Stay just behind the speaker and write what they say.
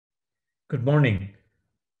Good morning.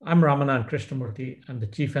 I'm Ramanan Krishnamurthy. I'm the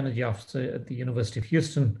Chief Energy Officer at the University of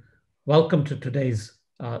Houston. Welcome to today's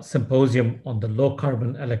symposium on the low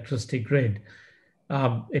carbon electricity grid,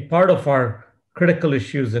 a part of our critical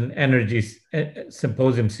issues in energy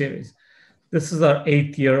symposium series. This is our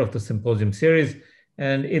 8th year of the symposium series.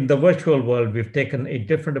 And in the virtual world, we've taken a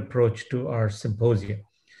different approach to our symposium.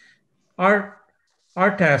 Our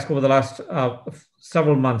task over the last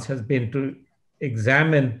several months has been to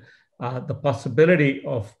examine the possibility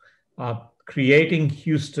of creating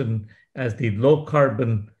Houston as the low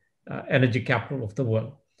carbon energy capital of the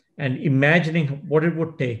world and imagining what it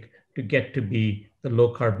would take to get to be the low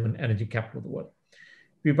carbon energy capital of the world.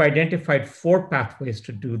 We've identified 4 pathways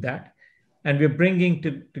to do that, and we're bringing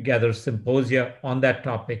together symposia on that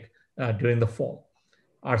topic during the fall.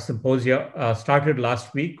 Our symposia started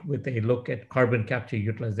last week with a look at carbon capture,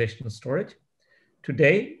 utilization, and storage.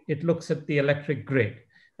 Today, it looks at the electric grid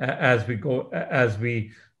as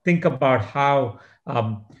we think about how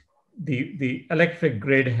the electric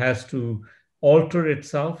grid has to alter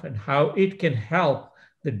itself and how it can help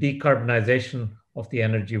the decarbonization of the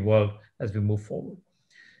energy world as we move forward.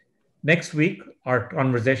 Next week, our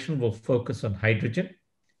conversation will focus on hydrogen,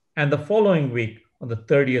 and the following week, on the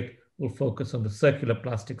 30th, we'll focus on the circular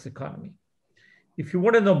plastics economy. If you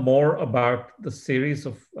want to know more about the series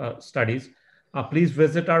of studies, please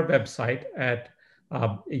visit our website at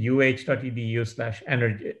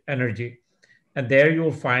uh.edu/energy, and there you will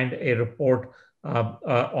find a report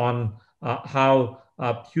on how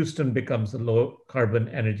Houston becomes the low carbon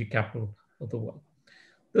energy capital of the world.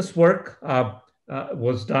 This work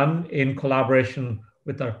was done in collaboration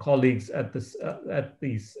with our colleagues at the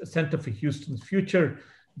Center for Houston's Future.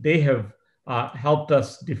 They have helped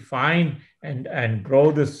us define and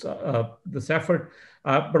grow this effort,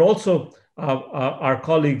 but also our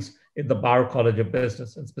colleagues in the Bauer College of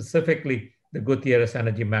Business, and specifically the Gutierrez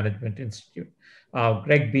Energy Management Institute.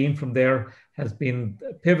 Greg Bean from there has been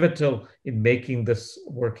pivotal in making this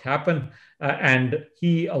work happen, and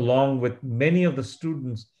he, along with many of the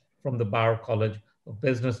students from the Bauer College of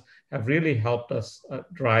Business, have really helped us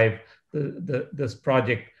drive this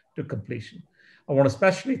project to completion. I want to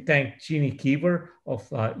especially thank Gina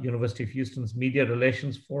of University of Houston's Media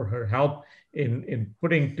Relations for her help in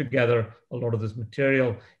putting together a lot of this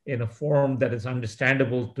material in a form that is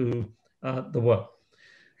understandable to the world.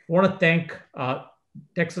 I want to thank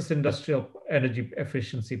Texas Industrial Energy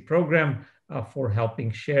Efficiency Program for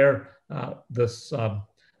helping share the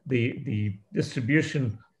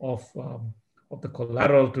distribution of the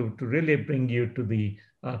collateral to really bring you to the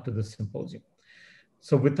symposium.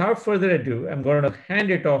 So without further ado, I'm going to hand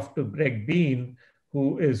it off to Greg Bean,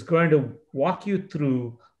 who is going to walk you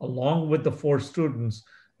through, along with the 4 students,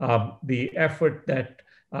 the effort that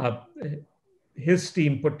his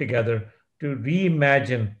team put together to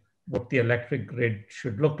reimagine what the electric grid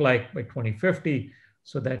should look like by 2050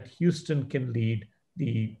 so that Houston can lead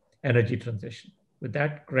the energy transition. With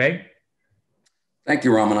that, Greg. Thank you,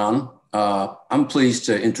 Ramanan. I'm pleased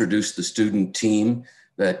to introduce the student team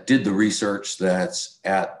that did the research that's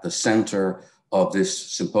at the center of this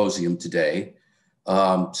symposium today.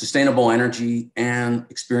 Sustainable energy and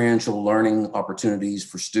experiential learning opportunities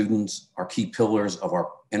for students are key pillars of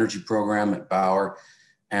our energy program at Bauer.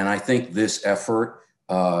 And I think this effort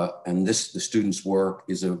and the students' work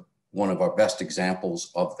is one of our best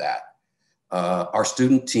examples of that. Our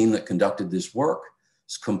student team that conducted this work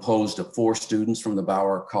is composed of 4 students from the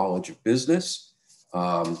Bauer College of Business,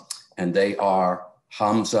 and they are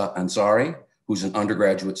Hamza Ansari, who's an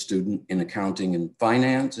undergraduate student in accounting and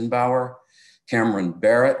finance in Bauer, Cameron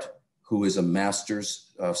Barrett, who is a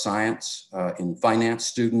master's of science in finance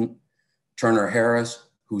student, Turner Harris,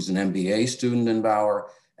 who's an MBA student in Bauer,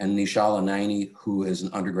 and Nishala Naini, who is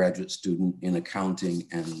an undergraduate student in accounting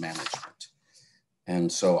and management. And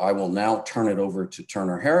so I will now turn it over to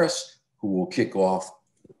Turner Harris, who will kick off.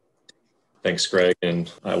 Thanks, Greg.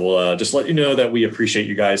 And I will just let you know that we appreciate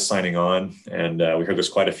you guys signing on. And we heard there's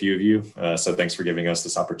quite a few of you. So thanks for giving us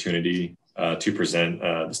this opportunity to present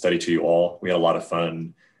the study to you all. We had a lot of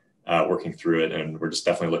fun working through it, and we're just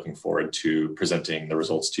definitely looking forward to presenting the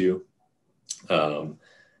results to you.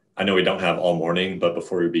 I know we don't have all morning, but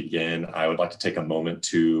before we begin, I would like to take a moment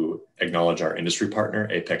to acknowledge our industry partner,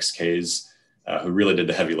 Apex K's, who really did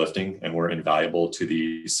the heavy lifting and were invaluable to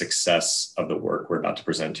the success of the work we're about to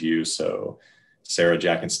present to you. So Sarah,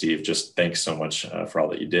 Jack, and Steve, just thanks so much for all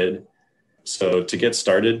that you did. So to get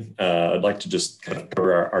started, I'd like to just kind of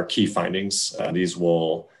cover our key findings. These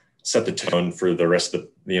will set the tone for the rest of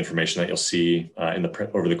the information that you'll see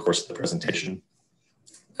over the course of the presentation.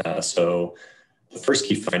 So The first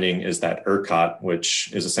key finding is that ERCOT,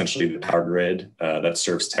 which is essentially the power grid that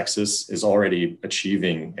serves Texas, is already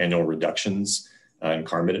achieving annual reductions in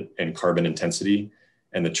carbon intensity.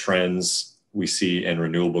 And the trends we see in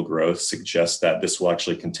renewable growth suggest that this will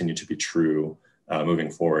actually continue to be true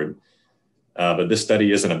moving forward. But this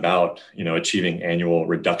study isn't about, achieving annual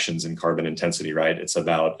reductions in carbon intensity, right? It's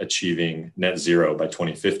about achieving net zero by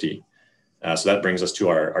 2050. So that brings us to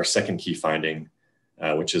our second key finding,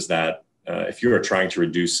 which is that if you are trying to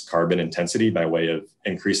reduce carbon intensity by way of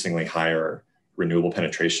increasingly higher renewable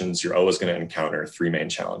penetrations, you're always going to encounter three main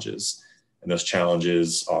challenges. And those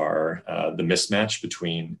challenges are the mismatch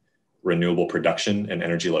between renewable production and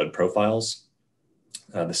energy load profiles.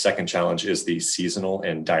 The second challenge is the seasonal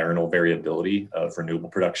and diurnal variability of renewable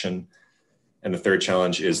production. And the third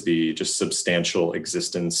challenge is the existence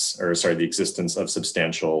of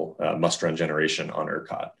substantial must-run generation on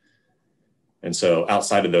ERCOT. And so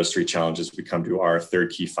outside of those three challenges, we come to our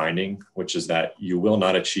third key finding, which is that you will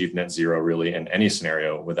not achieve net zero really in any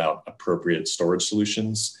scenario without appropriate storage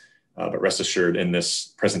solutions. But rest assured, in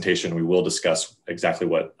this presentation, we will discuss exactly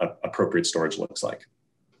what appropriate storage looks like.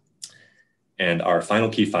 And our final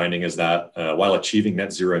key finding is that while achieving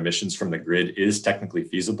net zero emissions from the grid is technically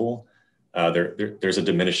feasible, there's a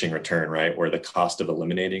diminishing return, right? Where the cost of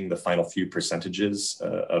eliminating the final few percentages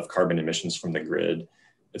of carbon emissions from the grid,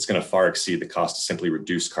 it's going to far exceed the cost to simply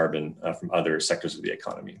reduce carbon from other sectors of the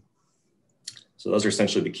economy. So those are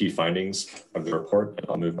essentially the key findings of the report, and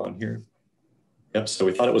I'll move on here. Yep, so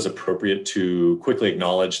we thought it was appropriate to quickly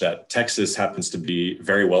acknowledge that Texas happens to be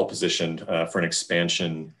very well positioned for an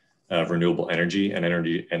expansion of renewable energy and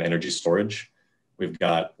energy storage. We've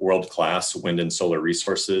got world-class wind and solar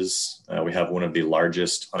resources. We have one of the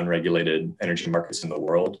largest unregulated energy markets in the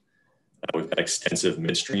world. We've got extensive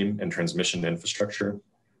midstream and transmission infrastructure.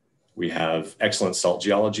 We have excellent salt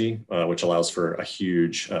geology, which allows for a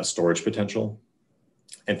huge storage potential.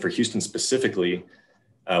 And for Houston specifically,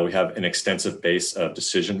 we have an extensive base of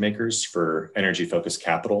decision makers for energy-focused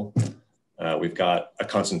capital. We've got a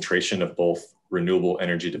concentration of both renewable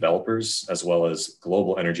energy developers as well as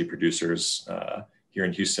global energy producers here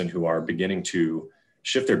in Houston who are beginning to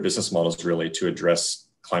shift their business models really to address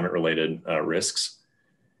climate-related risks.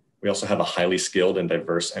 We also have a highly skilled and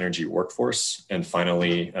diverse energy workforce. And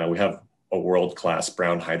finally, we have a world-class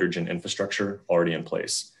brown hydrogen infrastructure already in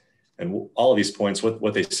place. And all of these points,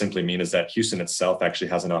 what they simply mean is that Houston itself actually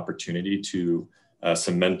has an opportunity to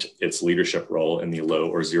cement its leadership role in the low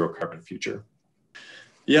or zero carbon future.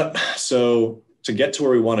 Yep, so to get to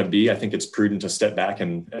where we want to be, I think it's prudent to step back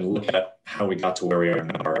and look at how we got to where we are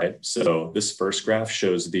now, right? So this first graph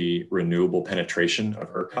shows the renewable penetration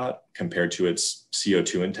of ERCOT compared to its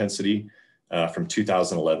CO2 intensity from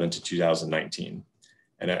 2011 to 2019.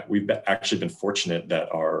 And we've actually been fortunate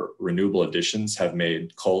that our renewable additions have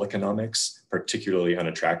made coal economics particularly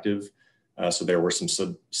unattractive. So there were some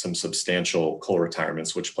substantial coal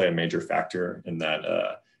retirements, which play a major factor in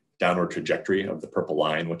that downward trajectory of the purple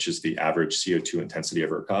line, which is the average CO2 intensity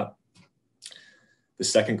of ERCOT. The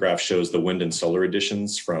second graph shows the wind and solar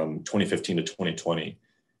additions from 2015 to 2020.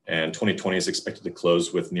 And 2020 is expected to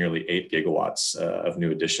close with nearly 8 gigawatts of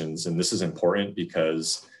new additions. And this is important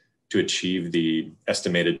because to achieve the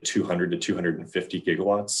estimated 200 to 250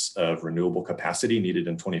 gigawatts of renewable capacity needed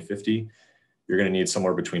in 2050, you're going to need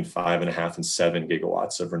somewhere between 5.5 and 7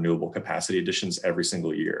 gigawatts of renewable capacity additions every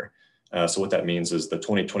single year. So what that means is the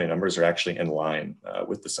 2020 numbers are actually in line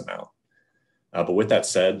with this amount. But with that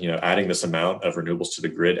said, adding this amount of renewables to the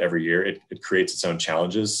grid every year, it creates its own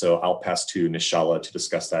challenges. So I'll pass to Nishala to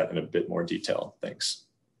discuss that in a bit more detail. Thanks.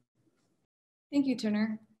 Thank you,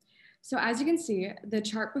 Turner. So as you can see, the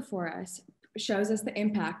chart before us shows us the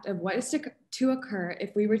impact of what is to occur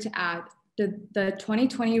if we were to add the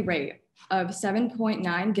 2020 rate of 7.9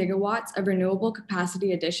 gigawatts of renewable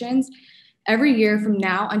capacity additions every year from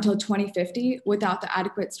now until 2050 without the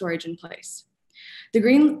adequate storage in place. The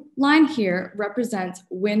green line here represents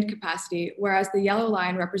wind capacity, whereas the yellow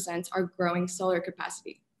line represents our growing solar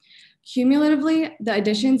capacity. Cumulatively, the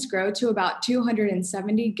additions grow to about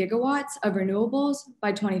 270 gigawatts of renewables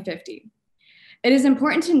by 2050. It is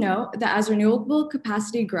important to note that as renewable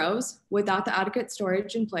capacity grows without the adequate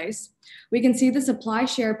storage in place, we can see the supply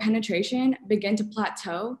share penetration begin to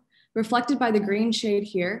plateau, reflected by the green shade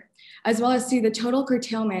here, as well as see the total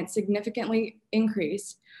curtailment significantly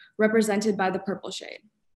increase, represented by the purple shade.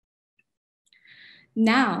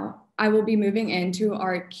 Now, I will be moving into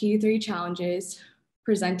our key 3 challenges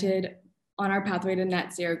presented on our pathway to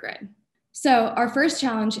net zero grid. So our first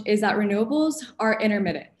challenge is that renewables are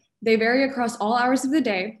intermittent. They vary across all hours of the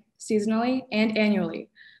day, seasonally and annually,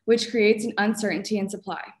 which creates an uncertainty in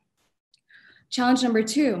supply. Challenge number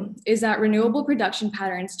 2 is that renewable production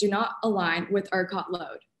patterns do not align with ERCOT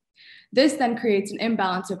load. This then creates an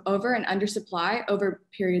imbalance of over and undersupply over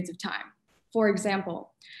periods of time. For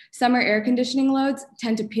example, summer air conditioning loads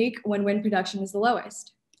tend to peak when wind production is the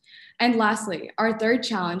lowest. And lastly, our third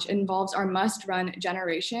challenge involves our must-run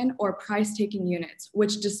generation or price-taking units,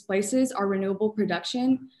 which displaces our renewable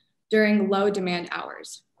production during low demand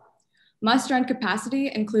hours. Must-run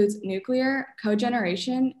capacity includes nuclear,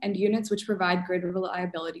 cogeneration, and units which provide grid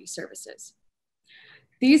reliability services.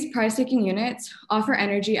 These price-taking units offer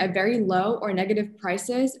energy at very low or negative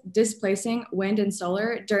prices, displacing wind and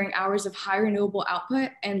solar during hours of high renewable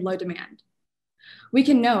output and low demand. We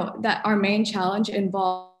can note that our main challenge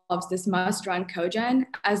involves this must-run cogen,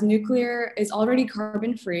 as nuclear is already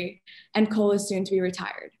carbon-free and coal is soon to be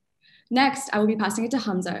retired. Next, I will be passing it to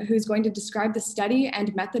Hamza, who's going to describe the study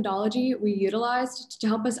and methodology we utilized to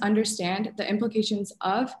help us understand the implications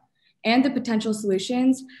of and the potential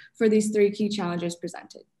solutions for these 3 key challenges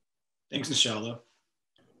presented. Thanks, Nishala.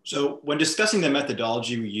 So when discussing the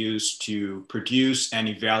methodology we use to produce and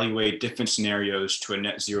evaluate different scenarios to a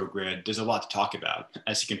net zero grid, there's a lot to talk about,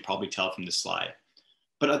 as you can probably tell from this slide.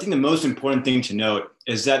 But I think the most important thing to note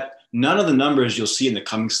is that none of the numbers you'll see in the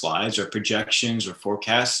coming slides are projections or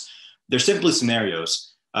forecasts. They're simply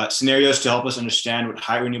scenarios, scenarios to help us understand what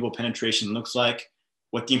high renewable penetration looks like,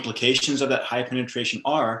 what the implications of that high penetration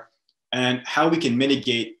are, and how we can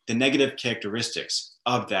mitigate the negative characteristics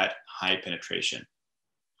of that high penetration.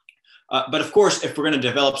 But of course, if we're going to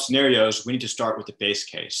develop scenarios, we need to start with the base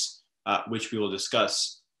case, which we will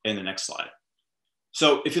discuss in the next slide.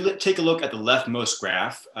 So if you take a look at the leftmost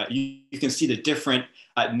graph, you can see the different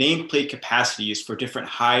nameplate capacities for different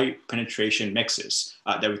high penetration mixes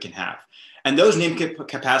that we can have. And those nameplate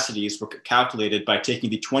capacities were calculated by taking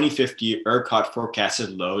the 2050 ERCOT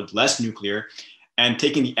forecasted load, less nuclear, and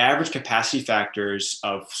taking the average capacity factors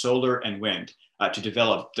of solar and wind to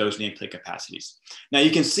develop those nameplate capacities. Now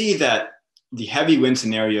you can see that the heavy wind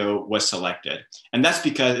scenario was selected, and that's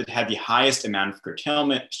because it had the highest amount of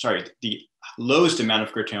curtailment, the lowest amount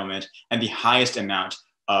of curtailment and the highest amount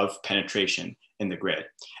of penetration in the grid.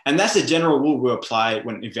 And that's the general rule we apply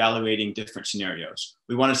when evaluating different scenarios.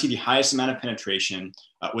 We want to see the highest amount of penetration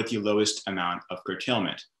with the lowest amount of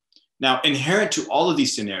curtailment. Now, inherent to all of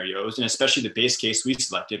these scenarios, and especially the base case we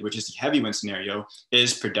selected, which is the heavy wind scenario,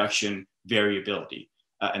 is production variability.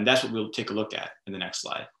 And that's what we'll take a look at in the next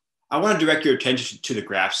slide. I want to direct your attention to the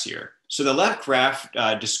graphs here. So the left graph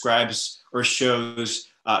describes or shows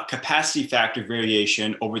capacity factor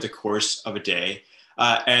variation over the course of a day.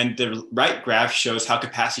 And the right graph shows how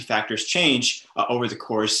capacity factors change over the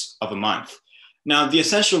course of a month. Now, the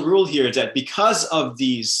essential rule here is that because of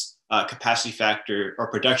these capacity factor or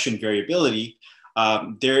production variability,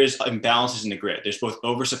 there is imbalances in the grid. There's both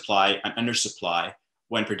oversupply and undersupply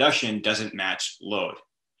when production doesn't match load.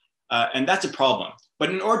 And that's a problem. But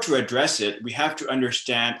in order to address it, we have to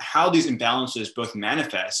understand how these imbalances both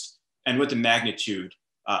manifest and what the magnitude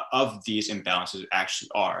of these imbalances actually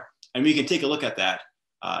are. And we can take a look at that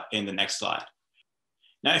in the next slide.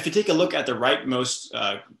 Now, if you take a look at the rightmost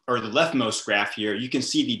or the leftmost graph here, you can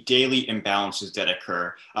see the daily imbalances that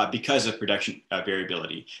occur because of production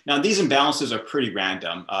variability. Now, these imbalances are pretty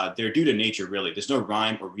random. They're due to nature, really. There's no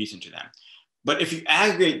rhyme or reason to them. But if you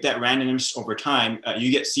aggregate that randomness over time,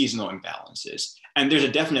 you get seasonal imbalances. And there's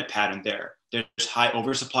a definite pattern there. There's high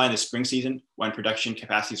oversupply in the spring season when production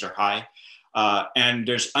capacities are high. And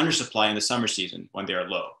there's undersupply in the summer season when they are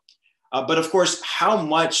low. But of course, how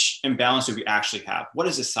much imbalance do we actually have? What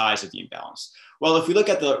is the size of the imbalance? Well, if we look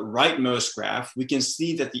at the rightmost graph, we can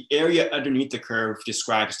see that the area underneath the curve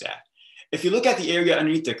describes that. If you look at the area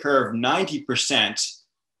underneath the curve, 90%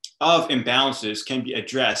 of imbalances can be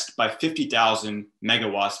addressed by 50,000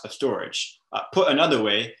 megawatts of storage. Put another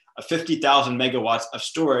way, 50,000 megawatts of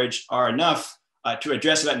storage are enough to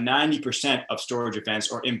address about 90% of storage events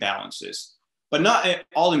or imbalances. But not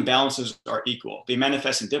all imbalances are equal. They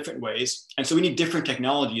manifest in different ways. And so we need different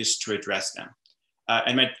technologies to address them.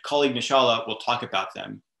 And my colleague Nishala will talk about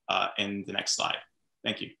them in the next slide.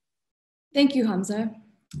 Thank you. Thank you, Hamza.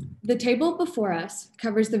 The table before us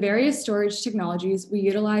covers the various storage technologies we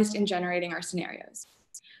utilized in generating our scenarios.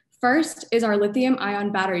 First is our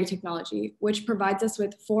lithium-ion battery technology, which provides us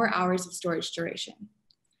with 4 hours of storage duration.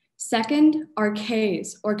 Second, our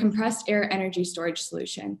CAES, or compressed air energy storage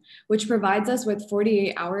solution, which provides us with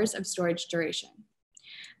 48 hours of storage duration.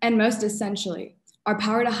 And most essentially, our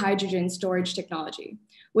power to hydrogen storage technology,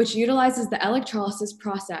 which utilizes the electrolysis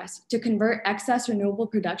process to convert excess renewable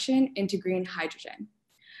production into green hydrogen.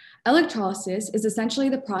 Electrolysis is essentially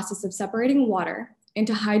the process of separating water,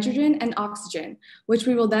 into hydrogen and oxygen, which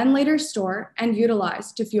we will then later store and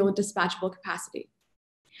utilize to fuel dispatchable capacity.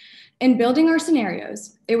 In building our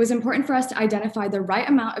scenarios, it was important for us to identify the right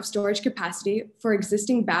amount of storage capacity for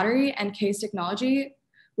existing battery and case technology,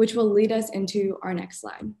 which will lead us into our next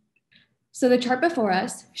slide. So the chart before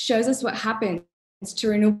us shows us what happens to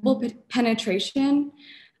renewable penetration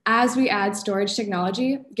as we add storage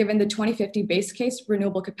technology, given the 2050 base case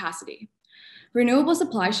renewable capacity. Renewable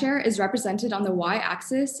supply share is represented on the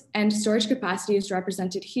y-axis and storage capacity is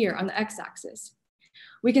represented here on the x-axis.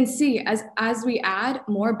 We can see as we add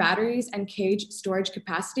more batteries and cage storage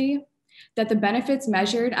capacity, that the benefits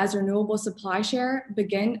measured as renewable supply share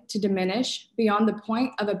begin to diminish beyond the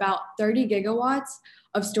point of about 30 gigawatts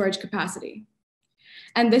of storage capacity.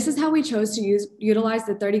 And this is how we chose to utilize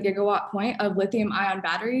the 30 gigawatt point of lithium ion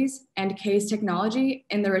batteries and case technology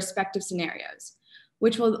in the respective scenarios,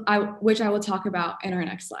 which I will talk about in our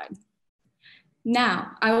next slide.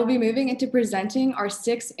 Now, I will be moving into presenting our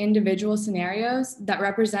 6 individual scenarios that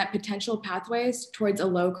represent potential pathways towards a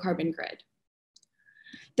low carbon grid.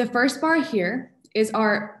 The first bar here is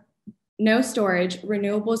our no storage,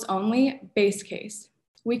 renewables only base case.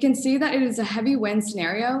 We can see that it is a heavy wind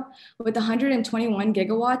scenario with 121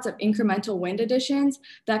 gigawatts of incremental wind additions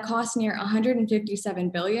that cost near 157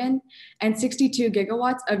 billion and 62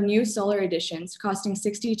 gigawatts of new solar additions costing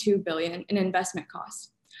 62 billion in investment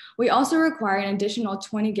costs. We also require an additional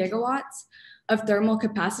 20 gigawatts of thermal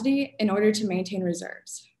capacity in order to maintain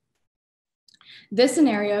reserves. This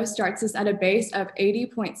scenario starts us at a base of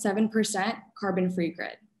 80.7% carbon-free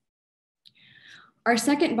grid. Our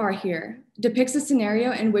second bar here depicts a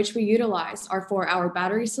scenario in which we utilize our 4-hour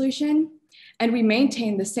battery solution and we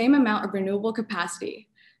maintain the same amount of renewable capacity.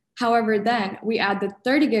 However, then we add the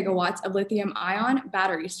 30 gigawatts of lithium ion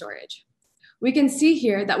battery storage. We can see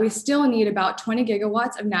here that we still need about 20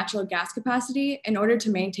 gigawatts of natural gas capacity in order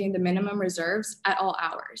to maintain the minimum reserves at all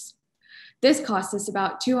hours. This costs us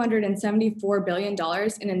about $274 billion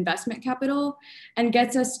in investment capital and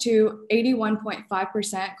gets us to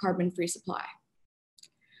 81.5% carbon-free supply.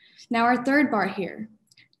 Now our third bar here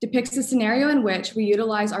depicts a scenario in which we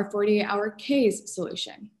utilize our 48-hour case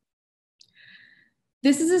solution.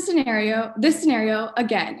 This scenario,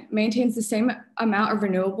 again, maintains the same amount of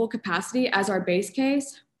renewable capacity as our base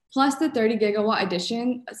case, plus the 30 gigawatt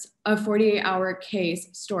addition of 48-hour case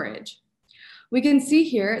storage. We can see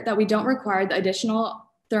here that we don't require the additional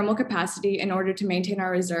thermal capacity in order to maintain our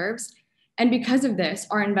reserves. And because of this,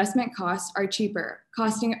 our investment costs are cheaper,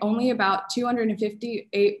 costing only about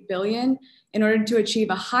 258 billion in order to achieve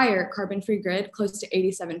a higher carbon-free grid close to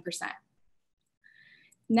 87%.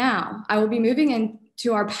 Now, I will be moving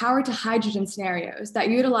into our power to hydrogen scenarios that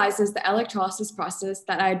utilizes the electrolysis process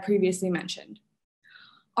that I had previously mentioned.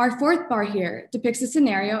 Our fourth bar here depicts a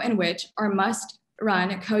scenario in which our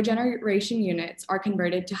must-run cogeneration units are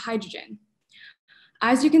converted to hydrogen.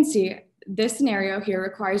 As you can see, this scenario here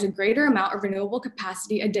requires a greater amount of renewable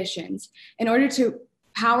capacity additions in order to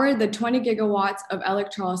power the 20 gigawatts of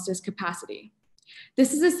electrolysis capacity.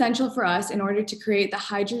 This is essential for us in order to create the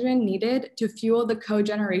hydrogen needed to fuel the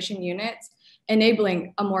cogeneration units,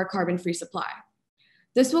 enabling a more carbon-free supply.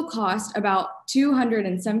 This will cost about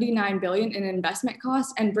 279 billion in investment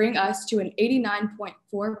costs and bring us to an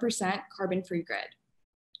 89.4% carbon-free grid.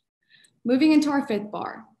 Moving into our fifth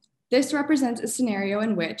bar. This represents a scenario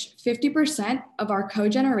in which 50% of our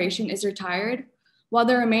cogeneration is retired, while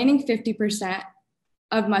the remaining 50%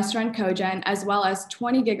 of must-run cogen, as well as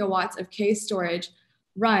 20 gigawatts of case storage,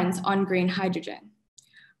 runs on green hydrogen.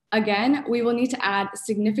 Again, we will need to add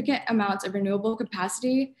significant amounts of renewable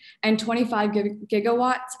capacity and 25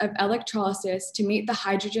 gigawatts of electrolysis to meet the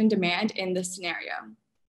hydrogen demand in this scenario.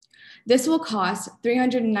 This will cost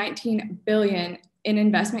 319 billion in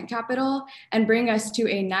investment capital and bring us to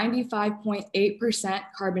a 95.8%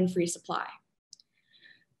 carbon-free supply.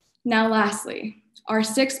 Now, lastly, our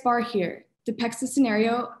sixth bar here depicts a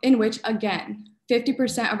scenario in which, again,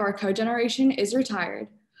 50% of our cogeneration is retired,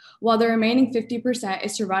 while the remaining 50%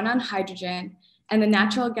 is to run on hydrogen, and the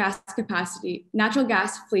natural gas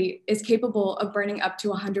fleet is capable of burning up to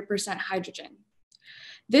 100% hydrogen.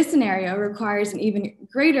 This scenario requires an even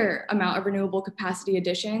greater amount of renewable capacity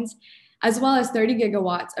additions, as well as 30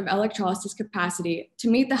 gigawatts of electrolysis capacity to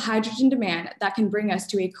meet the hydrogen demand that can bring us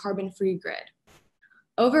to a carbon-free grid.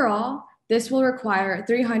 Overall, this will require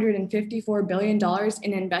 $354 billion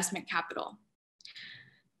in investment capital.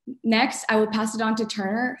 Next, I will pass it on to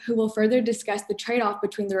Turner, who will further discuss the trade-off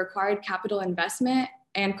between the required capital investment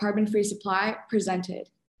and carbon-free supply presented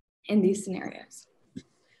in these scenarios.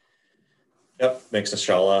 Yep, thanks,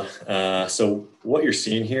 Nishala. So what you're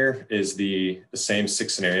seeing here is the same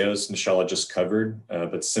 6 scenarios Nishala just covered,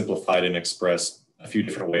 but simplified and expressed a few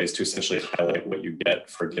different ways to essentially highlight what you get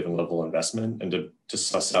for a given level of investment and to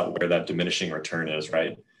suss out where that diminishing return is,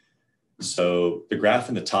 right? So the graph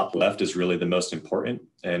in the top left is really the most important,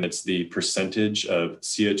 and it's the percentage of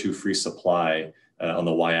CO2-free supply on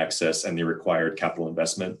the y-axis and the required capital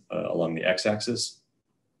investment along the x-axis.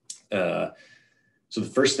 So the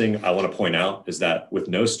first thing I want to point out is that with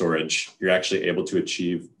no storage, you're actually able to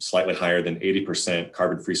achieve slightly higher than 80%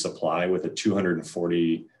 carbon-free supply with a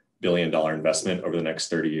 $240 billion investment over the next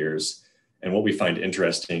 30 years. And what we find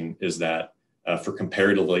interesting is that for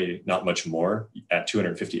comparatively not much more, at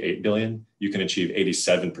 258 billion, you can achieve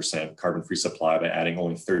 87% carbon-free supply by adding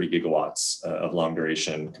only 30 gigawatts of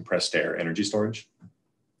long-duration compressed air energy storage.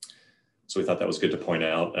 So we thought that was good to point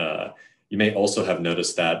out. You may also have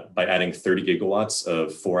noticed that by adding 30 gigawatts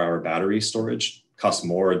of 4-hour battery storage costs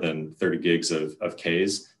more than 30 gigs of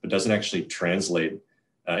Ks, but doesn't actually translate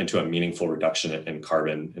into a meaningful reduction in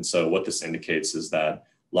carbon. And so what this indicates is that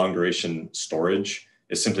long duration storage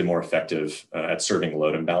is simply more effective at serving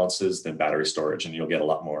load imbalances than battery storage, and you'll get a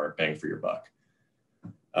lot more bang for your buck.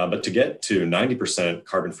 But to get to 90%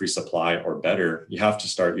 carbon-free supply or better, you have to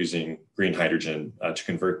start using green hydrogen to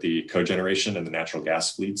convert the cogeneration and the natural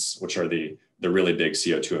gas fleets, which are the really big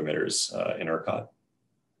CO2 emitters in ERCOT.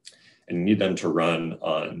 And you need them to run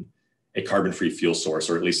on a carbon-free fuel source,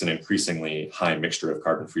 or at least an increasingly high mixture of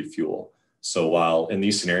carbon-free fuel. So while in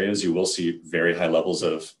these scenarios, you will see very high levels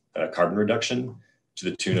of carbon reduction to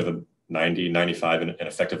the tune of 90, 95, and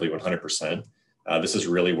effectively 100%, this is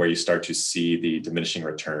really where you start to see the diminishing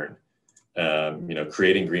return.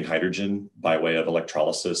 Creating green hydrogen by way of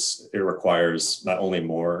electrolysis, it requires not only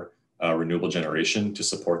more renewable generation to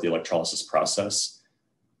support the electrolysis process,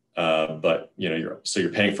 but you're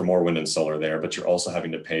paying for more wind and solar there, but you're also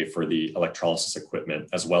having to pay for the electrolysis equipment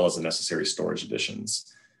as well as the necessary storage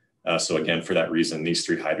additions. So again, for that reason, these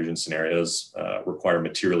 3 hydrogen scenarios require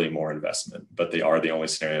materially more investment, but they are the only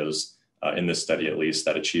scenarios in this study, at least,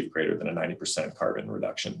 that achieve greater than a 90% carbon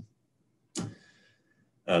reduction.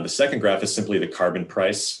 The second graph is simply the carbon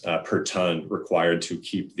price per ton required to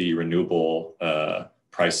keep the renewable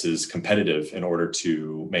prices competitive in order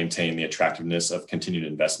to maintain the attractiveness of continued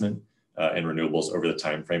investment in renewables over the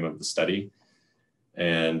time frame of the study.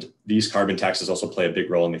 And these carbon taxes also play a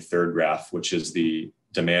big role in the third graph, which is the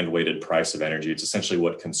demand-weighted price of energy. It's essentially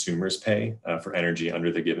what consumers pay for energy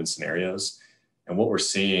under the given scenarios. And what we're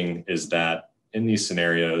seeing is that in these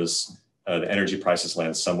scenarios, the energy prices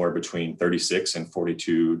land somewhere between $36 and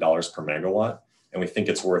 $42 per megawatt. And we think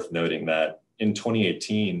it's worth noting that in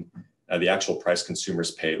 2018, the actual price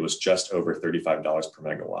consumers paid was just over $35 per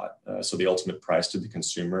megawatt. So the ultimate price to the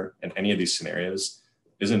consumer in any of these scenarios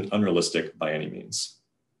isn't unrealistic by any means.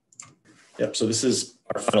 Yep, so this is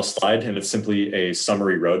our final slide, and it's simply a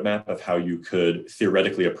summary roadmap of how you could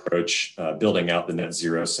theoretically approach building out the net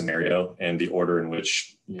zero scenario and the order in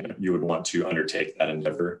which you would want to undertake that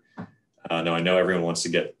endeavor. Now, I know everyone wants to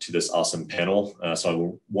get to this awesome panel, so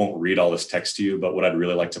I won't read all this text to you, but what I'd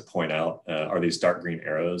really like to point out are these dark green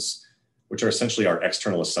arrows, which are essentially our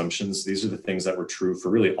external assumptions. These are the things that were true for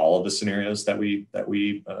really all of the scenarios that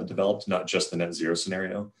we developed, not just the net zero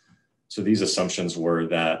scenario. So these assumptions were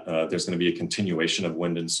that there's going to be a continuation of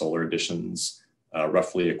wind and solar additions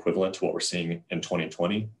roughly equivalent to what we're seeing in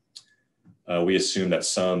 2020. We assume that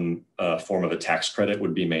some form of a tax credit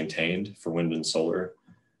would be maintained for wind and solar.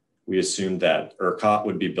 We assumed that ERCOT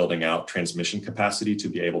would be building out transmission capacity to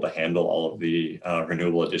be able to handle all of the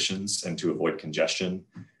renewable additions and to avoid congestion.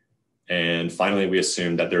 And finally, we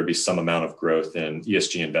assumed that there would be some amount of growth in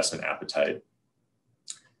ESG investment appetite.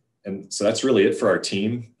 And so that's really it for our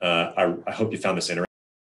team. I hope you found this interesting.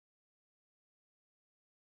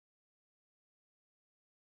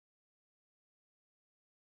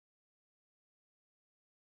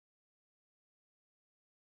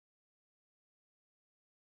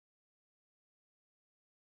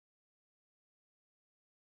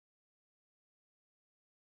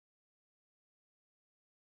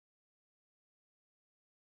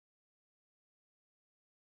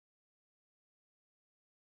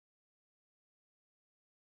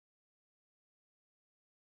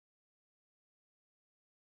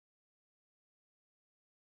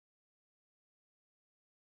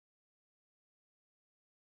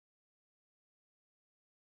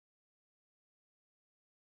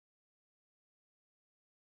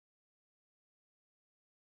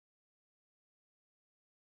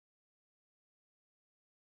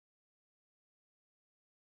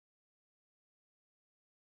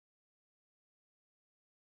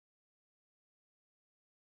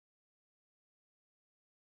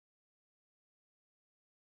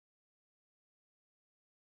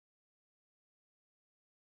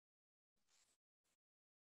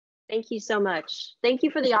 Thank you so much. Thank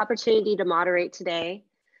you for the opportunity to moderate today.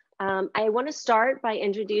 I want to start by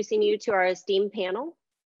introducing you to our esteemed panel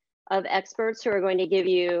of experts who are going to give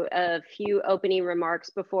you a few opening remarks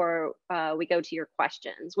before we go to your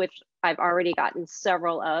questions, which I've already gotten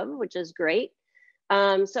several of, which is great.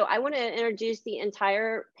 So I want to introduce the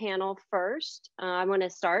entire panel first. I want to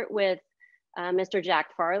start with Mr.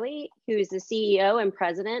 Jack Farley, who's the CEO and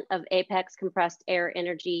president of Apex Compressed Air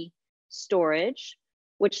Energy Storage,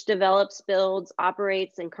 which develops, builds,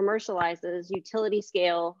 operates, and commercializes utility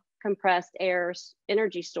scale compressed air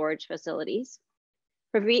energy storage facilities.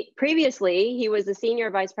 Previously, he was the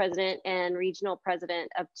senior vice president and regional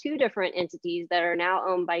president of two different entities that are now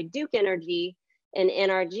owned by Duke Energy and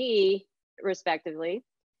NRG, respectively.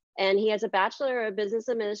 And he has a Bachelor of Business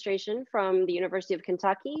Administration from the University of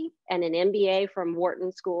Kentucky and an MBA from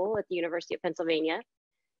Wharton School at the University of Pennsylvania.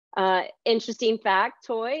 Interesting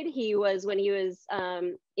factoid, when he was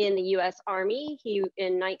in the US Army,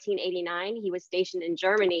 in 1989, he was stationed in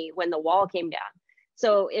Germany when the wall came down.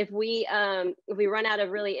 So if we run out of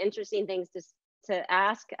really interesting things to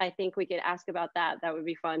ask, I think we could ask about that. That would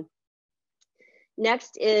be fun.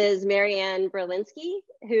 Next is Marianne Berlinski,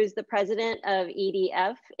 who's the president of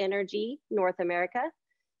EDF Energy North America,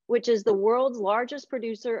 which is the world's largest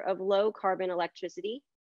producer of low carbon electricity.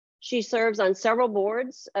 She serves on several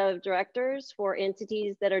boards of directors for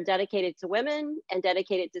entities that are dedicated to women and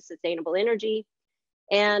dedicated to sustainable energy.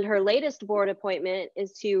 And her latest board appointment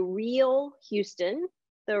is to REAL Houston,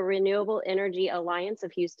 the Renewable Energy Alliance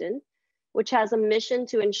of Houston, which has a mission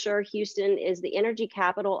to ensure Houston is the energy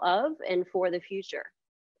capital of and for the future.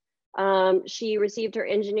 She received her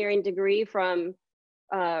engineering degree from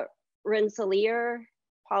Rensselaer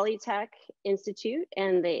Polytech Institute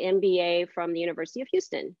and the MBA from the University of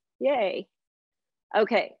Houston. Yay.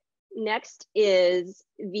 Okay, next is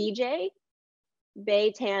Vijay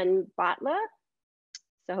Baitan Butler.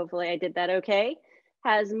 So hopefully I did that okay.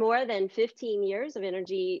 Has more than 15 years of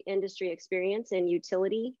energy industry experience in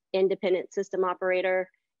utility, independent system operator,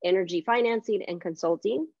 energy financing, and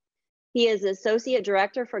consulting. He is Associate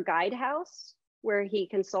Director for Guidehouse, where he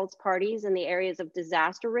consults parties in the areas of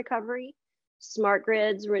disaster recovery, smart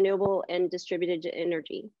grids, renewable, and distributed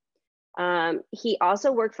energy. He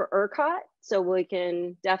also worked for ERCOT, so we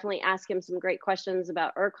can definitely ask him some great questions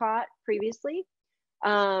about ERCOT previously.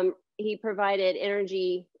 He provided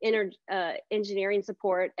engineering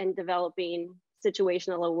support and developing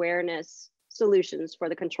situational awareness solutions for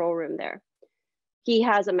the control room there. He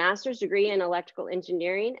has a master's degree in electrical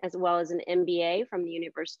engineering, as well as an MBA from the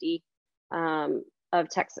University of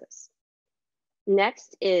Texas.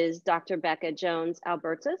 Next is Dr. Becca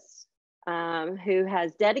Jones-Albertus, who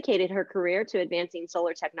has dedicated her career to advancing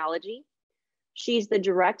solar technology. She's the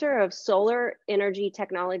director of Solar Energy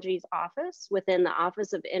Technologies Office within the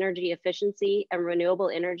Office of Energy Efficiency and Renewable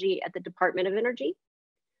Energy at the Department of Energy,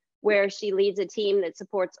 where she leads a team that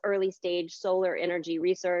supports early stage solar energy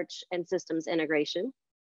research and systems integration.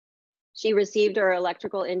 She received her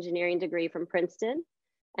electrical engineering degree from Princeton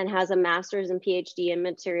and has a master's and PhD in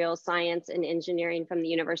material science and engineering from the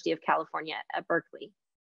University of California at Berkeley.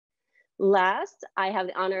 Last, I have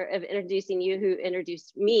the honor of introducing you who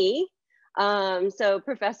introduced me. So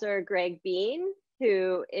Professor Greg Bean,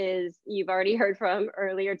 who you've already heard from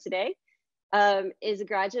earlier today, is a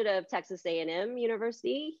graduate of Texas A&M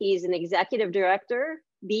University. He's an executive director,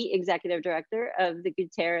 the executive director of the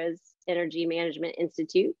Gutierrez Energy Management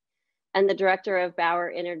Institute and the director of Bauer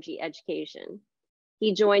Energy Education.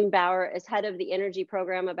 He joined Bauer as head of the energy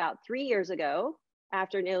program about 3 years ago,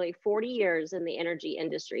 after nearly 40 years in the energy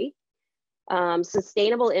industry.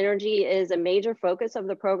 Sustainable energy is a major focus of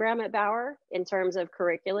the program at Bauer in terms of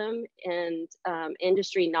curriculum and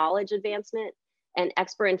industry knowledge advancement and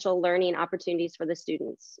experiential learning opportunities for the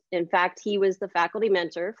students. In fact, he was the faculty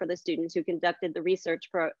mentor for the students who conducted the research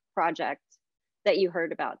project that you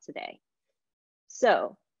heard about today.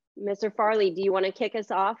 So, Mr. Farley, do you want to kick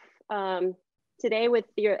us off today with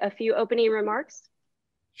a few opening remarks?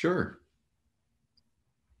 Sure.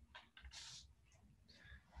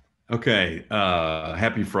 Okay,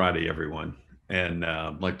 happy Friday, everyone. And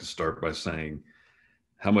I'd like to start by saying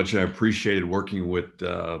how much I appreciated working with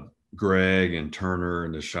Greg and Turner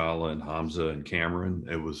and Nishala and Hamza and Cameron.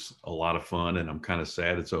 It was a lot of fun, and I'm kind of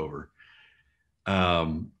sad it's over.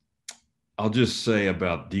 I'll just say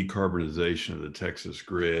about decarbonization of the Texas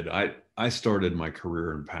grid. I started my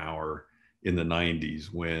career in power in the 90s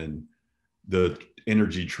when the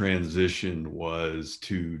energy transition was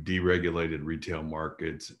to deregulated retail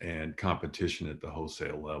markets and competition at the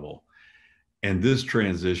wholesale level. And this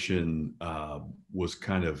transition was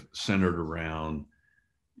kind of centered around,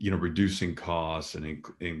 reducing costs and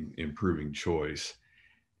improving choice,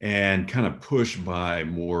 and kind of pushed by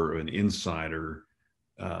more of an insiders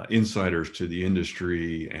to the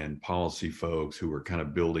industry and policy folks who were kind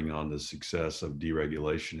of building on the success of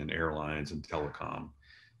deregulation in airlines and telecom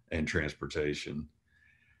and transportation.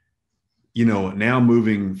 Now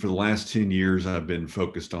moving for the last 10 years, I've been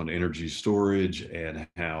focused on energy storage and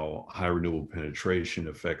how high renewable penetration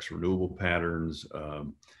affects renewable patterns,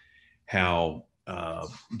 how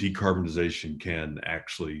decarbonization can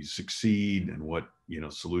actually succeed, and what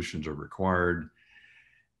solutions are required.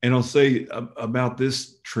 And I'll say about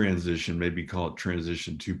this transition, maybe call it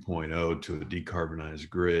transition 2.0 to a decarbonized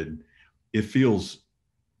grid, it feels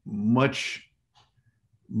much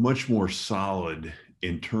more solid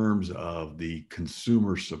in terms of the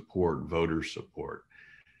consumer support, voter support.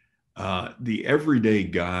 The everyday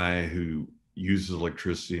guy who uses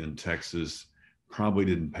electricity in Texas probably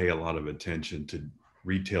didn't pay a lot of attention to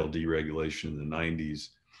retail deregulation in the 90s.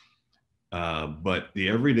 But the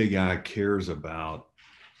everyday guy cares about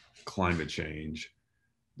climate change.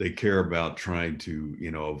 They care about trying to,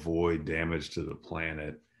 avoid damage to the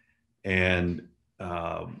planet. And,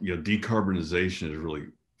 decarbonization is really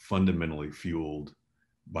fundamentally fueled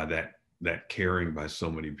by that caring by so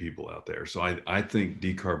many people out there. So I think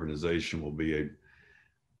decarbonization will be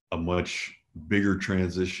a much bigger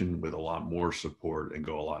transition with a lot more support and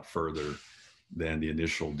go a lot further than the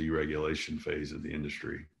initial deregulation phase of the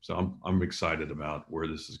industry. So I'm excited about where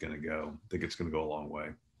this is going to go. I think it's going to go a long way.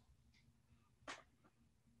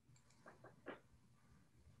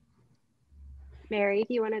 Mary,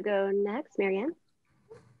 do you want to go next? Marianne?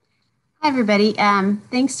 Hi, everybody.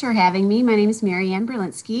 Thanks for having me. My name is Marianne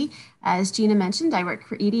Berlinski. As Gina mentioned, I work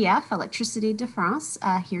for EDF, Électricité de France,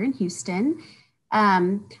 here in Houston.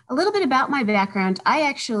 A little bit about my background. I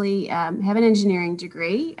actually have an engineering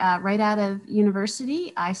degree right out of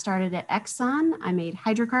university. I started at Exxon. I made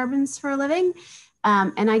hydrocarbons for a living.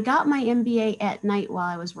 And I got my MBA at night while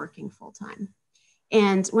I was working full time.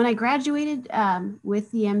 And when I graduated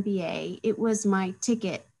with the MBA, it was my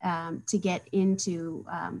ticket to get into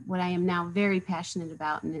what I am now very passionate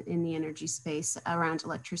about in the energy space around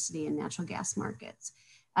electricity and natural gas markets.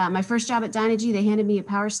 My first job at Dynegy, they handed me a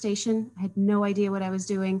power station. I had no idea what I was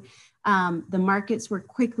doing. The markets were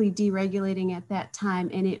quickly deregulating at that time,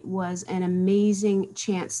 and it was an amazing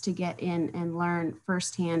chance to get in and learn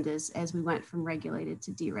firsthand as we went from regulated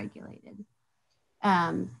to deregulated.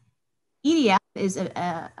 EDF is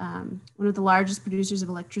one of the largest producers of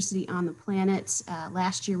electricity on the planet.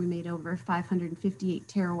 Last year, we made over 558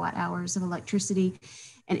 terawatt hours of electricity.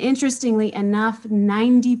 And interestingly enough,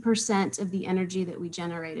 90% of the energy that we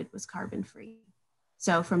generated was carbon free.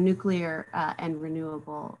 So from nuclear and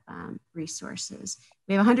renewable resources.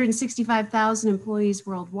 We have 165,000 employees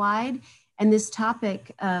worldwide. And this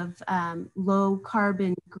topic of low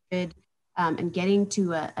carbon grid and getting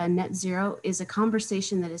to a net zero is a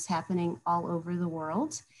conversation that is happening all over the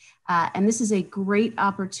world. And this is a great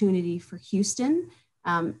opportunity for Houston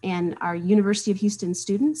and our University of Houston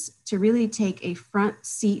students to really take a front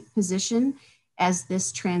seat position as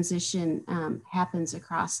this transition happens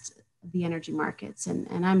across the energy markets.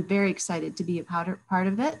 And I'm very excited to be a part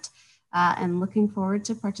of it and looking forward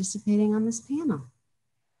to participating on this panel.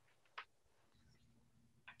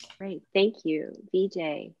 Great, thank you.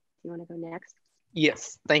 VJ. You want to go next?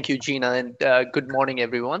 Yes, thank you, Gina, and good morning,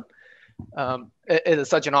 everyone. It is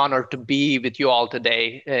such an honor to be with you all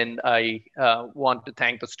today, and I want to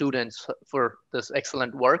thank the students for this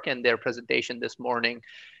excellent work and their presentation this morning.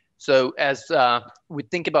 So as we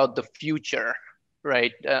think about the future,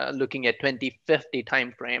 right, looking at 2050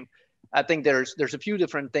 timeframe, I think there's a few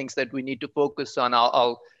different things that we need to focus on.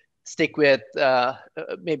 I'll stick with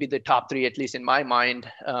maybe the top three, at least in my mind,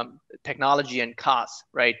 technology and cost,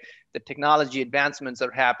 right? The technology advancements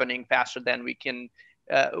are happening faster than we can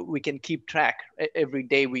keep track. Every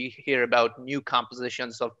day we hear about new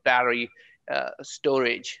compositions of battery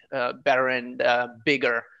storage, better and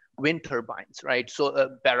bigger wind turbines, right?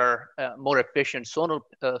 So better, more efficient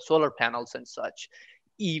solar panels and such.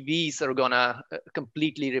 EVs are gonna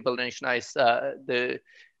completely revolutionize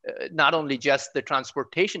not only just the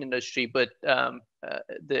transportation industry, but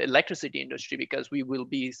the electricity industry, because we will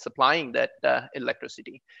be supplying that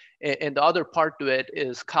electricity. And the other part to it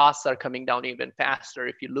is costs are coming down even faster.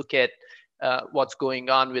 If you look at what's going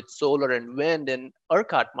on with solar and wind in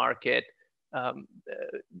ERCOT market,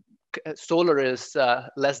 solar is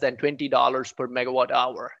less than $20 per megawatt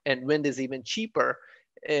hour, and wind is even cheaper,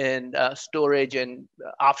 and storage and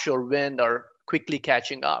offshore wind are quickly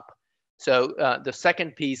catching up. So the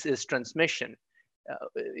second piece is transmission.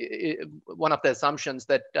 one of the assumptions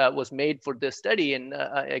that was made for this study, and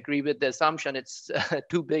I agree with the assumption, it's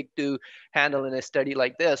too big to handle in a study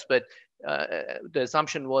like this, but the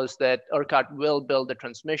assumption was that ERCOT will build the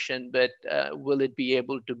transmission, but will it be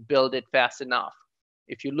able to build it fast enough?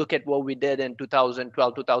 If you look at what we did in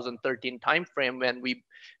 2012, 2013 timeframe when we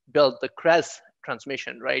built the CRES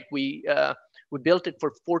transmission, right? We built it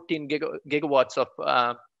for 14 gigawatts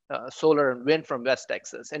of solar and wind from West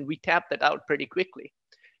Texas, and we tapped it out pretty quickly.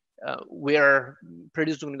 We're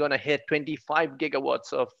pretty soon going to hit 25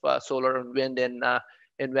 gigawatts of solar and wind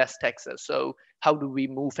in West Texas. So how do we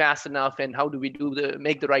move fast enough, and how do we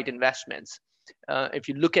make the right investments? If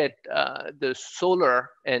you look at the solar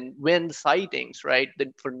and wind sightings, right,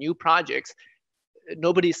 for new projects,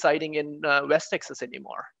 nobody's siting in West Texas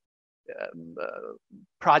anymore.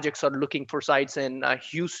 Projects are looking for sites in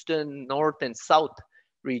Houston, North and South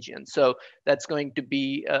region. So that's going to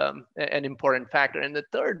be an important factor. And the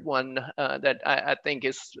third one that I think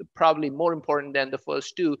is probably more important than the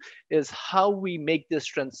first two is how we make this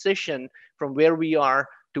transition from where we are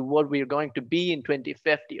to what we're going to be in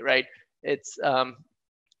 2050, right? It's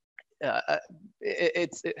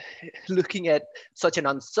looking at such an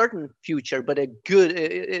uncertain future, but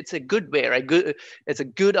it's a good way, right? It's a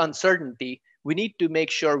good uncertainty. We need to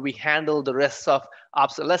make sure we handle the risks of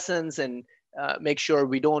obsolescence and make sure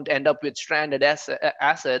we don't end up with stranded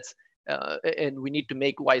assets, and we need to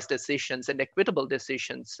make wise decisions and equitable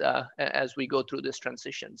decisions as we go through this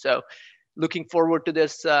transition. So looking forward to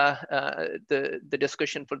this, the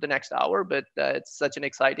discussion for the next hour, but it's such an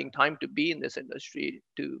exciting time to be in this industry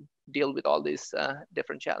to deal with all these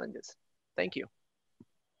different challenges. Thank you.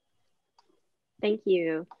 Thank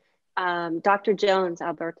you. Dr.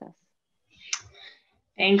 Jones-Albertus.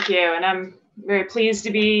 Thank you, and I'm very pleased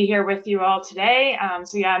to be here with you all today.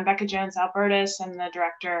 So yeah, I'm Becca Jones-Albertus. I'm the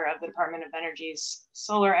director of the Department of Energy's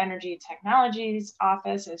Solar Energy Technologies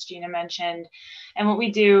Office, as Gina mentioned. And what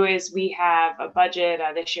we do is we have a budget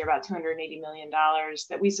this year, about $280 million,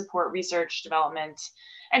 that we support research, development,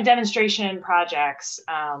 and demonstration projects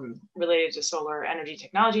related to solar energy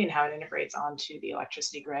technology and how it integrates onto the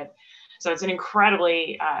electricity grid. So it's an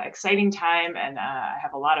incredibly exciting time, and I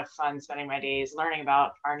have a lot of fun spending my days learning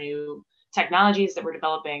about our new technologies that we're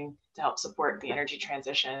developing to help support the energy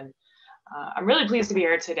transition. I'm really pleased to be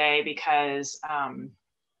here today because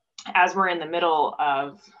as we're in the middle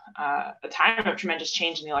of a time of tremendous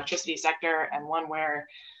change in the electricity sector, and one where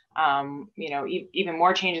even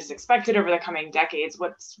more change is expected over the coming decades,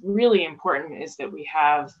 what's really important is that we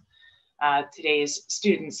have today's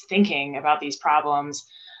students thinking about these problems,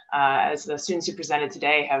 as the students who presented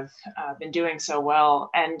today have been doing so well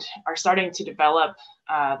and are starting to develop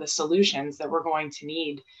the solutions that we're going to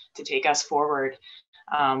need to take us forward.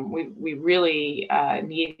 We really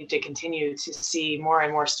need to continue to see more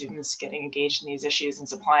and more students getting engaged in these issues and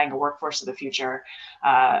supplying a workforce of the future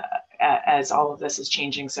as all of this is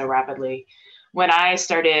changing so rapidly. When I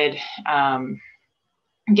started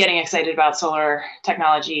getting excited about solar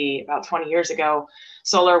technology about 20 years ago,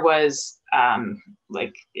 solar was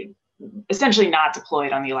essentially not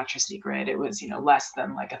deployed on the electricity grid. It was, less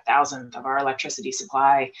than like 1,000th of our electricity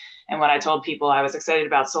supply. And when I told people I was excited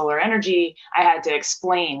about solar energy, I had to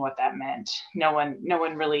explain what that meant. No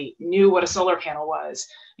one really knew what a solar panel was.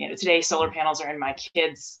 Today solar panels are in my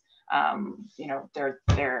kids' their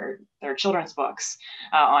children's books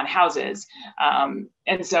on houses.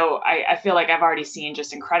 And so I feel like I've already seen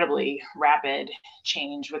just incredibly rapid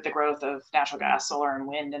change with the growth of natural gas, solar, and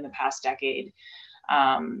wind in the past decade.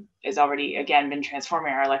 Has already, again, been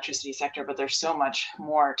transforming our electricity sector, but there's so much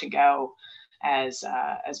more to go as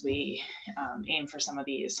we aim for some of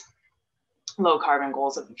these low carbon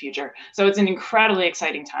goals of the future. So it's an incredibly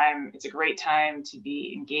exciting time. It's a great time to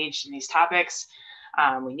be engaged in these topics.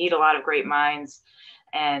 We need a lot of great minds,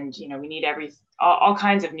 and we need all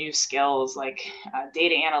kinds of new skills like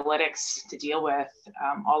data analytics to deal with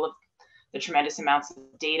all of the tremendous amounts of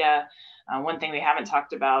data. One thing we haven't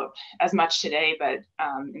talked about as much today, but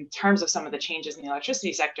in terms of some of the changes in the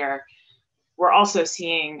electricity sector, we're also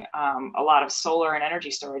seeing a lot of solar and energy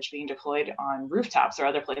storage being deployed on rooftops or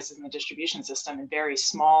other places in the distribution system in very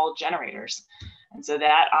small generators. And so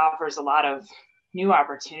that offers a lot of new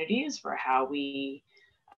opportunities for how we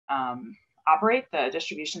operate the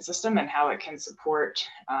distribution system and how it can support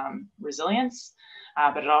resilience.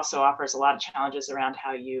 But it also offers a lot of challenges around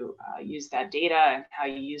how you use that data and how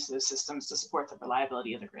you use those systems to support the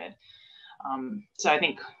reliability of the grid. So I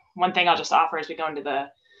think one thing I'll just offer as we go into the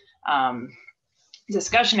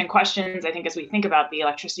discussion and questions, I think as we think about the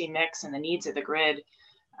electricity mix and the needs of the grid,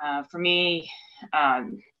 for me,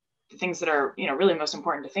 the things that are, really most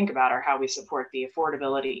important to think about are how we support the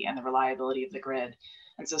affordability and the reliability of the grid.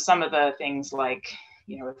 And so some of the things like,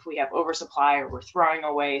 if we have oversupply or we're throwing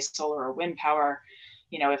away solar or wind power,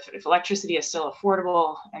 if electricity is still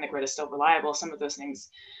affordable and the grid is still reliable, some of those things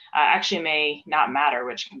actually may not matter,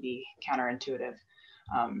 which can be counterintuitive.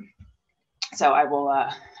 So I will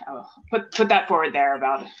put that forward there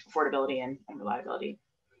about affordability and reliability,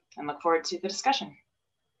 and look forward to the discussion.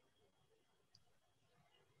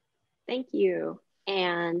 Thank you.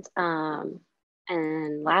 And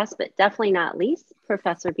last but definitely not least,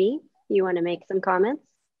 Professor B, you want to make some comments?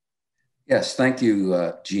 Yes, thank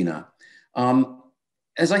you, Gina.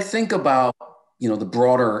 As I think about, the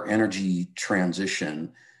broader energy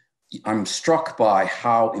transition, I'm struck by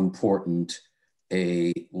how important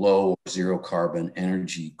a low or zero carbon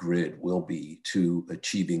energy grid will be to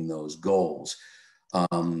achieving those goals.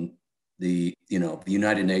 The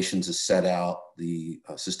United Nations has set out the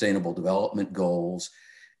Sustainable Development Goals,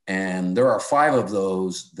 and there are 5 of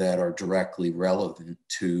those that are directly relevant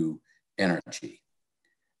to energy: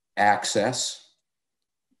 access,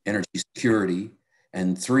 energy security,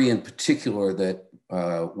 and 3 in particular that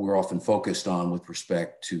we're often focused on with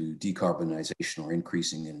respect to decarbonization or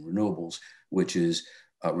increasing in renewables, which is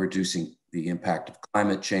reducing the impact of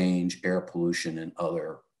climate change, air pollution, and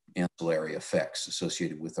other ancillary effects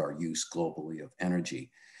associated with our use globally of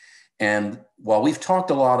energy. And while we've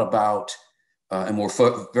talked a lot about, and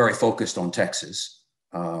we're very focused on Texas,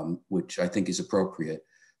 which I think is appropriate,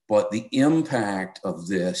 but the impact of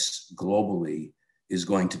this globally is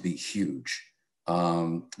going to be huge.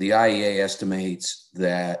 The IEA estimates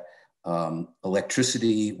that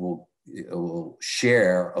electricity will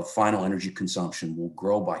share of final energy consumption will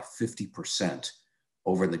grow by 50%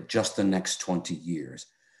 over just the next 20 years.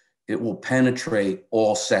 It will penetrate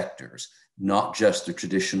all sectors, not just the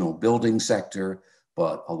traditional building sector,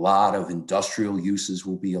 but a lot of industrial uses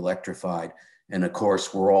will be electrified. And of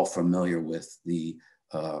course, we're all familiar with the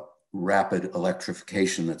rapid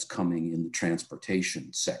electrification that's coming in the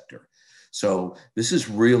transportation sector. So this is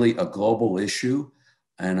really a global issue.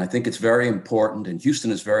 And I think it's very important, and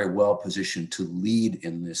Houston is very well positioned to lead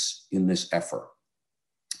in this effort.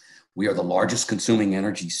 We are the largest consuming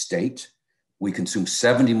energy state. We consume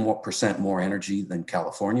 70% more energy than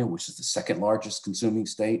California, which is the 2nd largest consuming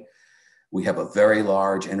state. We have a very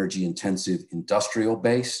large energy intensive industrial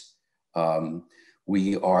base.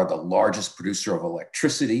 We are the largest producer of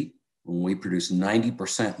electricity. We produce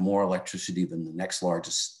 90% more electricity than the next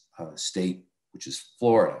largest state, which is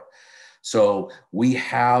Florida. So we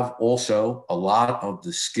have also a lot of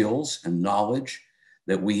the skills and knowledge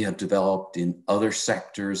that we have developed in other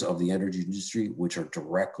sectors of the energy industry, which are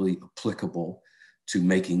directly applicable to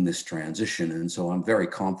making this transition. And so I'm very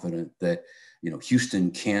confident that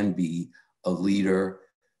Houston can be a leader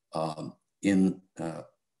in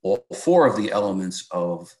all 4 of the elements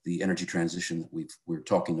of the energy transition that we're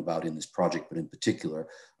talking about in this project, but in particular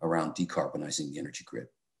around decarbonizing the energy grid.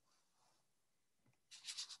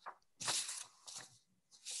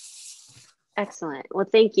 Excellent. Well,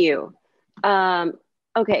 thank you.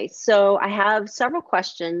 Okay, so I have several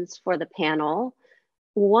questions for the panel.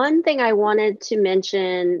 One thing I wanted to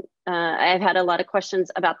mention, I've had a lot of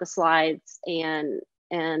questions about the slides, and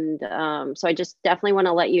so I just definitely want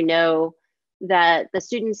to let you know that the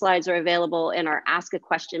student slides are available in our Ask a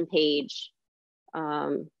Question page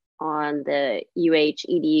on the UH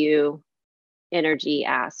EDU Energy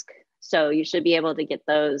Ask. So you should be able to get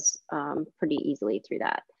those pretty easily through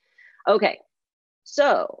that. Okay,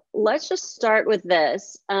 so let's just start with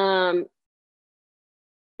this.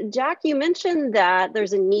 Jack, you mentioned that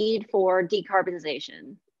there's a need for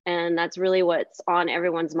decarbonization, and that's really what's on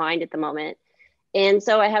everyone's mind at the moment. And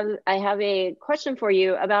so I have a question for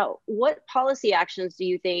you about what policy actions do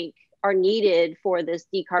you think are needed for this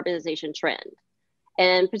decarbonization trend,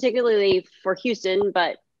 and particularly for Houston,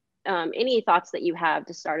 but any thoughts that you have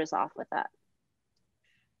to start us off with that?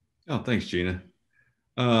 Oh, thanks, Gina.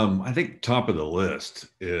 I think top of the list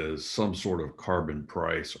is some sort of carbon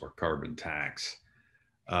price or carbon tax.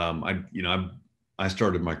 I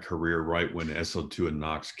started my career right when SO2 and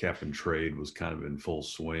NOx cap and trade was kind of in full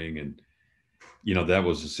swing, and that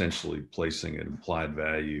was essentially placing an implied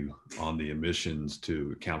value on the emissions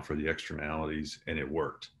to account for the externalities, and it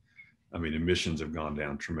worked. I mean, emissions have gone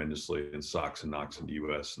down tremendously in SOx and NOx in the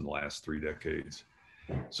US in the last 3 decades.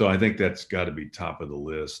 So I think that's got to be top of the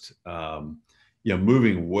list.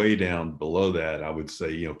 Moving way down below that, I would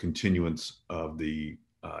say, continuance of the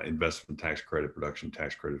investment tax credit, production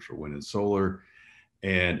tax credit for wind and solar,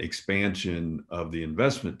 and expansion of the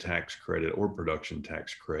investment tax credit or production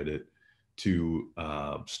tax credit to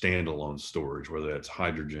standalone storage, whether that's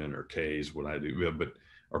hydrogen or Ks, what I do, but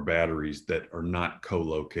or batteries that are not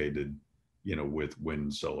co-located, with wind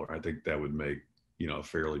and solar. I think that would make, a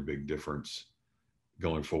fairly big difference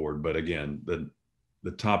going forward. But again,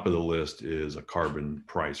 the top of the list is a carbon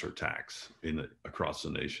price or tax across the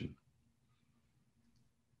nation.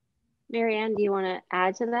 Marianne, do you want to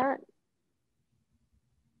add to that?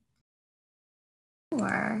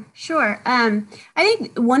 Sure. I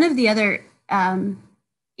think one of the other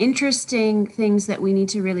interesting things that we need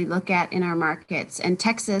to really look at in our markets, and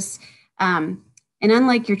Texas, and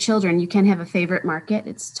unlike your children, you can have a favorite market.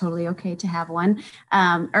 It's totally okay to have one.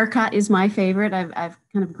 ERCOT is my favorite. I've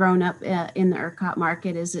kind of grown up in the ERCOT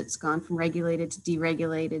market as it's gone from regulated to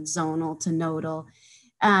deregulated, zonal to nodal.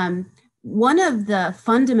 One of the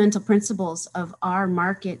fundamental principles of our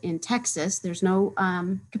market in Texas, there's no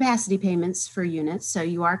capacity payments for units. So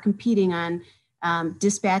you are competing on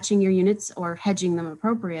dispatching your units or hedging them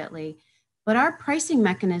appropriately. But our pricing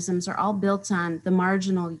mechanisms are all built on the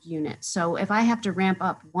marginal unit. So if I have to ramp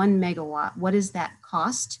up 1 megawatt, what does that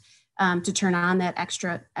cost to turn on that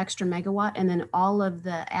extra megawatt? And then all of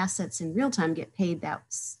the assets in real time get paid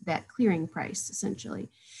that clearing price, essentially.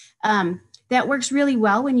 That works really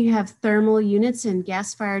well when you have thermal units and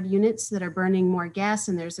gas-fired units that are burning more gas,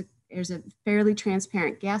 and there's a fairly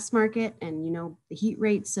transparent gas market, and the heat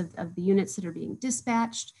rates of the units that are being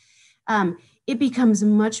dispatched. It becomes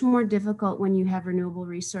much more difficult when you have renewable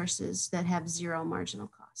resources that have zero marginal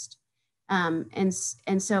cost. And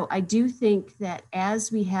so I do think that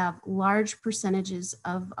as we have large percentages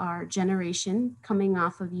of our generation coming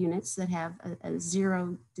off of units that have a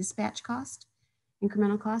zero dispatch cost,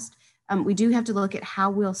 incremental cost, we do have to look at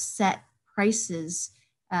how we'll set prices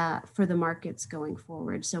for the markets going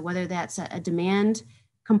forward. So whether that's a demand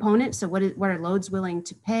component, so what are loads willing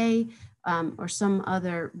to pay, or some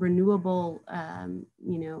other renewable,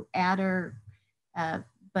 adder.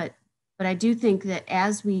 But I do think that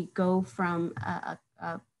as we go from a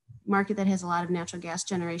market that has a lot of natural gas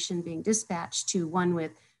generation being dispatched to one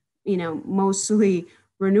with, mostly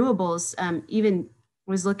renewables, even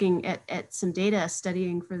was looking at some data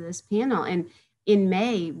studying for this panel. And in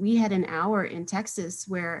May, we had an hour in Texas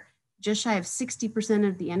where just shy of 60%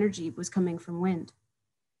 of the energy was coming from wind.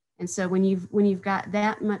 And so when you've got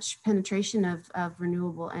that much penetration of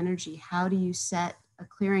renewable energy, how do you set a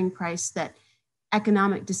clearing price that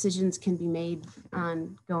economic decisions can be made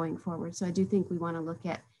on going forward? So I do think we want to look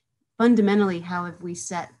at fundamentally how have we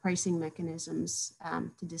set pricing mechanisms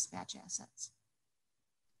to dispatch assets.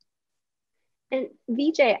 And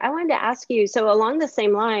Vijay, I wanted to ask you, so along the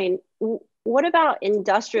same line, what about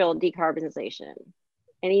industrial decarbonization?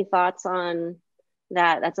 Any thoughts on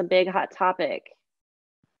that? That's a big hot topic.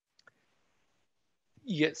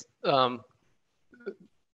 Yes,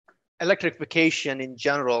 electrification in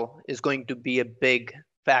general is going to be a big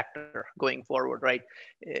factor going forward, right?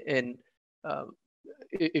 And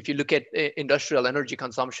if you look at industrial energy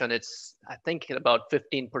consumption, it's, I think, about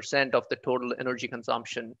 15% of the total energy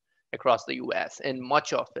consumption across the US. And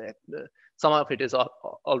much of it, some of it is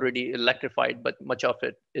already electrified, but much of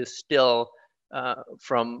it is still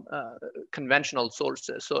from conventional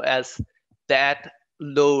sources. So as that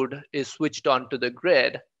load is switched onto the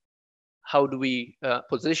grid, how do we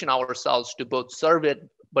position ourselves to both serve it,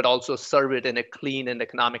 but also serve it in a clean and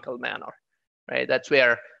economical manner, right? That's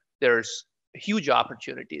where there's huge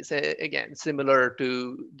opportunities. Again, similar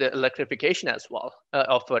to the electrification as well,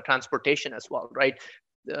 of transportation as well, right?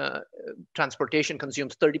 Transportation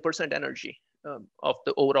consumes 30% energy of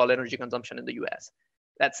the overall energy consumption in the US.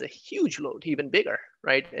 That's a huge load, even bigger,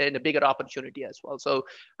 right? And a bigger opportunity as well. So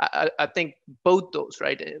I think both those,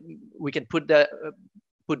 right? We can put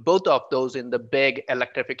both of those in the big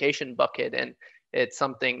electrification bucket, and it's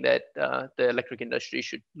something that the electric industry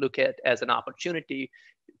should look at as an opportunity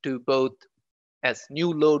to both as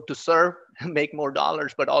new load to serve, make more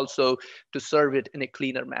dollars, but also to serve it in a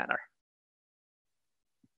cleaner manner.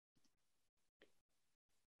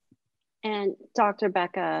 And Dr.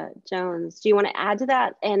 Becca Jones, do you want to add to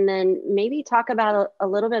that? And then maybe talk about a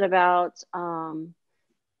little bit about,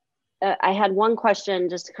 I had one question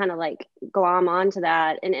just to kind of like glom onto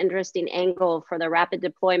that, an interesting angle for the rapid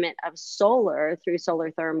deployment of solar through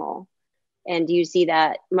solar thermal. And do you see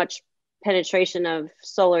that much penetration of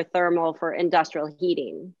solar thermal for industrial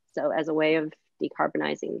heating? So as a way of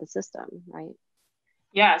decarbonizing the system, right?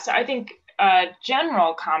 Yeah, so I think a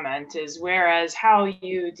general comment is, whereas how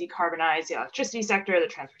you decarbonize the electricity sector, the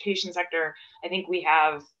transportation sector, I think we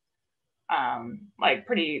have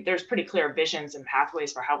there's pretty clear visions and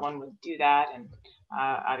pathways for how one would do that. And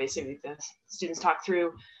obviously the students talk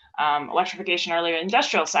through Electrification earlier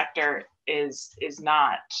industrial sector is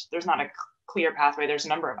not, there's not a clear pathway. There's a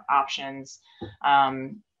number of options.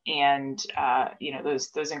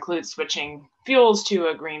 Those include switching fuels to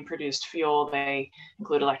a green produced fuel. They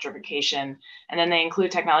include electrification, and then they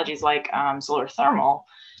include technologies like solar thermal.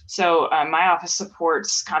 So my office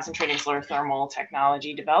supports concentrating solar thermal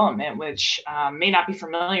technology development, which may not be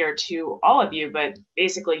familiar to all of you, but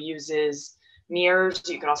basically uses mirrors.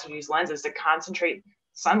 You could also use lenses to concentrate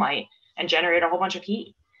sunlight and generate a whole bunch of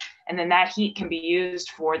heat. And then that heat can be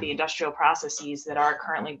used for the industrial processes that are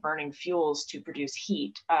currently burning fuels to produce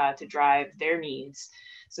heat to drive their needs.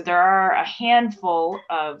 So there are a handful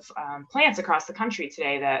of plants across the country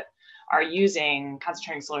today that are using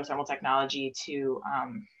concentrating solar thermal technology to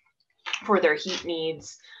for their heat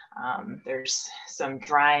needs. There's some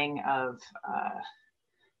drying of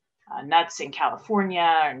nuts in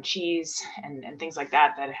California and cheese and things like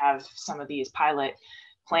that that have some of these pilot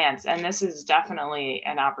plants. And this is definitely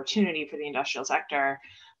an opportunity for the industrial sector.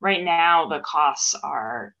 Right now, the costs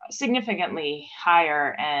are significantly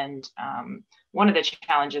higher. And one of the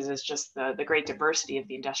challenges is just the great diversity of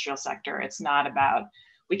the industrial sector. It's not about,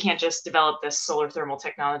 we can't just develop this solar thermal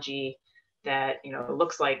technology that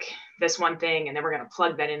looks like this one thing, and then we're going to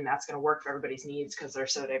plug that in, and that's going to work for everybody's needs because they're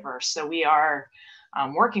so diverse. So we are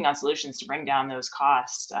working on solutions to bring down those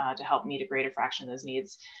costs to help meet a greater fraction of those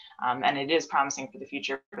needs. And it is promising for the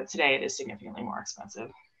future, but today it is significantly more expensive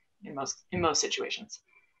in most situations.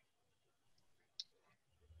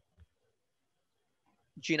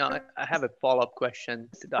 Gina, I have a follow-up question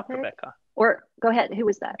to Dr. Okay. Becca. Or go ahead, who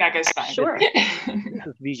was that? Becca's fine. Sure. This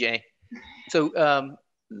is Vijay. So I'm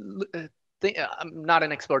not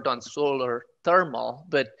an expert on solar thermal,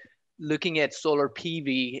 but looking at solar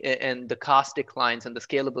PV and the cost declines and the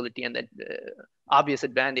scalability and the obvious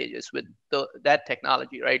advantages with that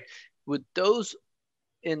technology, right? Would those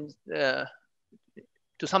to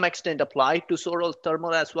some extent apply to solar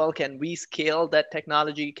thermal as well? Can we scale that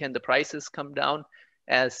technology? Can the prices come down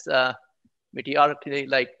as meteorically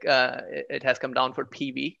like it has come down for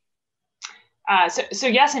PV? So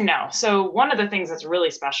yes and no. So one of the things that's really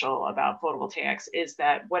special about photovoltaics is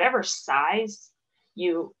that whatever size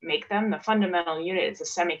you make them, the fundamental unit is a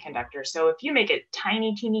semiconductor. So if you make it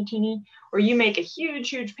tiny, teeny, teeny, or you make a huge,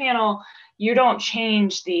 huge panel, you don't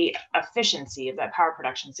change the efficiency of that power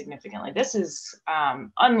production significantly. This is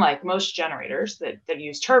unlike most generators that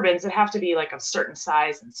use turbines that have to be like a certain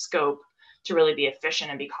size and scope to really be efficient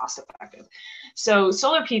and be cost effective. So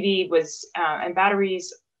solar PV was, and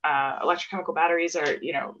batteries, electrochemical batteries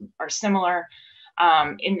are similar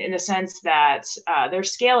in the sense that their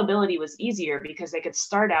scalability was easier because they could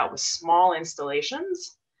start out with small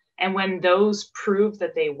installations. And when those proved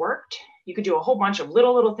that they worked, you could do a whole bunch of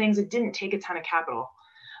little things. It didn't take a ton of capital.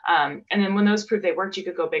 And then when those proved they worked, you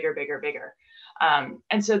could go bigger, bigger, bigger.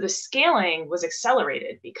 And so the scaling was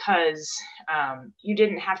accelerated because you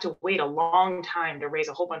didn't have to wait a long time to raise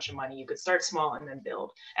a whole bunch of money. You could start small and then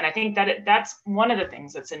build. And I think that that's one of the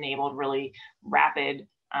things that's enabled really rapid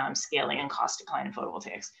scaling and cost decline in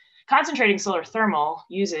photovoltaics. Concentrating solar thermal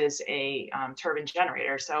uses a turbine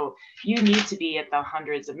generator. So you need to be at the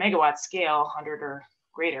hundreds of megawatt scale, 100 or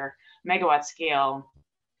greater megawatt scale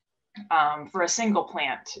for a single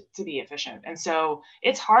plant to be efficient. And so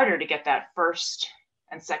it's harder to get that first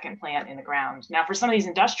and second plant in the ground. Now, for some of these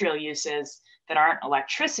industrial uses that aren't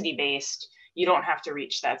electricity based, you don't have to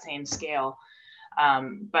reach that same scale.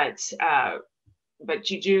 But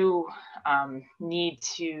you do need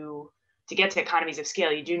to get to economies of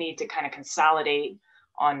scale, you do need to kind of consolidate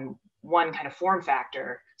on one kind of form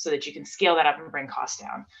factor so that you can scale that up and bring costs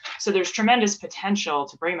down. So there's tremendous potential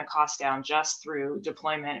to bring the cost down just through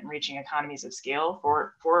deployment and reaching economies of scale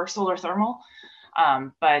for solar thermal.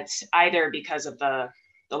 But either because of the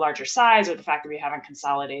larger size or the fact that we haven't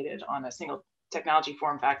consolidated on a single technology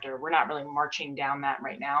form factor, we're not really marching down that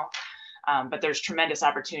right now. But there's tremendous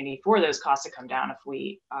opportunity for those costs to come down if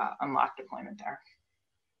we unlock deployment there.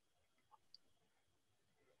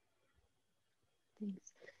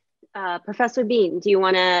 Thanks. Professor Bean, do you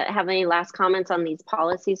want to have any last comments on these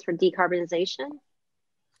policies for decarbonization?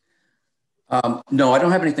 No, I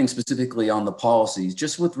don't have anything specifically on the policies.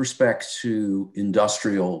 Just with respect to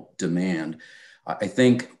industrial demand, I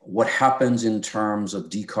think what happens in terms of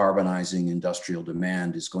decarbonizing industrial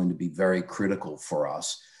demand is going to be very critical for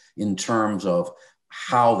us in terms of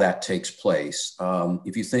how that takes place.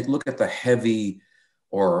 If you look at the heavy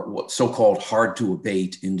or what so-called hard to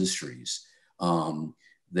abate industries,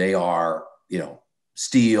 they are,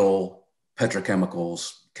 steel,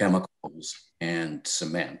 petrochemicals, chemicals, and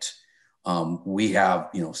cement. We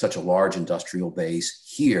have, such a large industrial base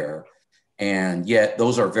here, And yet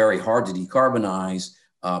those are very hard to decarbonize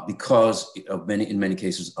because of in many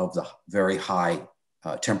cases of the very high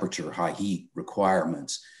temperature, high heat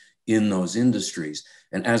requirements in those industries.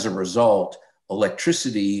 And as a result,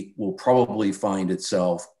 electricity will probably find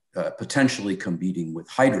itself potentially competing with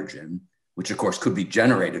hydrogen, which of course could be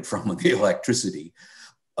generated from the electricity,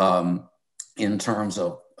 in terms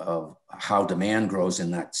of how demand grows in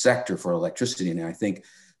that sector for electricity. And I think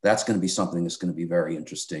that's going to be something that's going to be very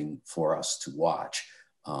interesting for us to watch.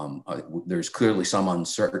 There's clearly some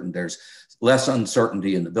uncertainty. There's less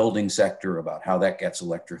uncertainty in the building sector about how that gets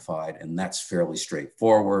electrified, and that's fairly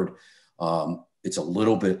straightforward. It's a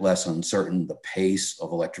little bit less uncertain, the pace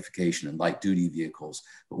of electrification in light duty vehicles.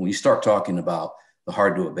 But when you start talking about the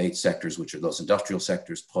hard to abate sectors, which are those industrial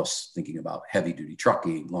sectors, plus thinking about heavy duty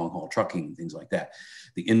trucking, long haul trucking, things like that,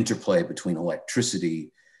 the interplay between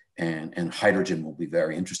electricity and hydrogen will be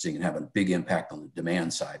very interesting and have a big impact on the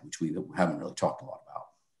demand side, which we haven't really talked a lot about.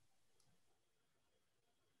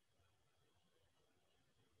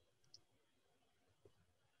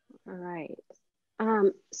 All right.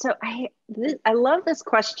 So I love this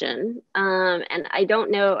question, and I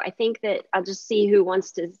don't know. I think that I'll just see who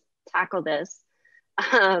wants to tackle this.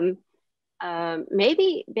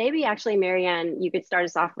 Maybe actually, Marianne, you could start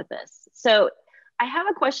us off with this. So I have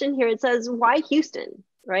a question here. It says, why Houston,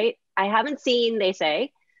 right? I haven't seen, they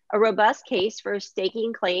say, a robust case for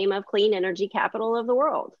staking claim of clean energy capital of the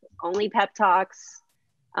world. Only pep talks.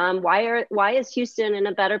 Why is Houston in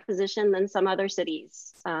a better position than some other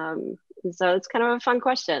cities? So it's kind of a fun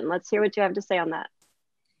question. Let's hear what you have to say on that.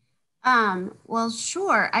 Well,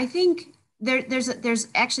 sure. I think there's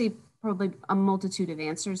actually probably a multitude of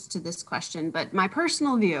answers to this question, but my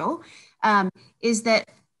personal view is that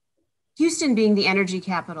Houston being the energy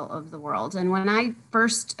capital of the world. And when I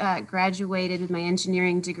first graduated with my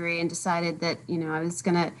engineering degree and decided that, I was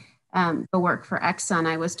going to go work for Exxon,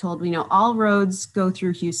 I was told, all roads go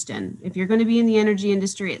through Houston. If you're going to be in the energy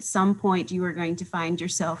industry, at some point you are going to find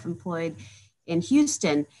yourself employed in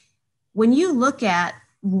Houston. When you look at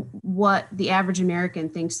what the average American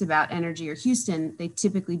thinks about energy or Houston, they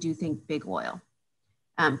typically do think big oil,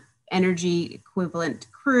 energy equivalent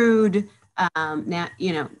crude,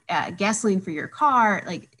 gasoline for your car.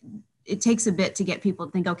 Like, it takes a bit to get people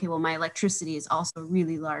to think, okay, well, my electricity is also a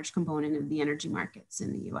really large component of the energy markets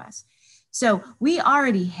in the US. So we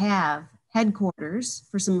already have headquarters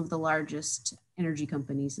for some of the largest energy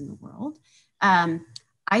companies in the world.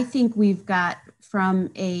 I think we've got from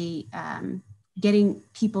getting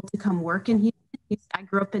people to come work in Houston. I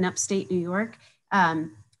grew up in upstate New York.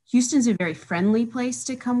 Houston's a very friendly place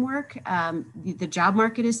to come work. The job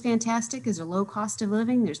market is fantastic. There's a low cost of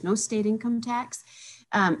living. There's no state income tax.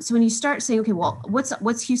 So when you start saying, okay, well,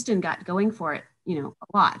 what's Houston got going for it? A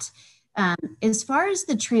lot. As far as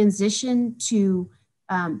the transition to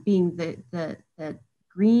being the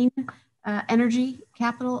green energy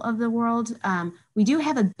capital of the world, we do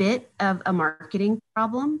have a bit of a marketing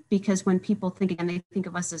problem, because when people think, again, they think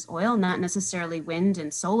of us as oil, not necessarily wind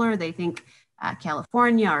and solar. They think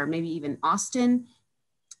California or maybe even Austin.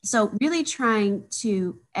 So really trying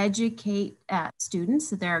to educate students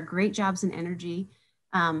that there are great jobs in energy,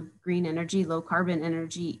 green energy, low carbon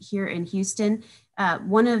energy here in Houston.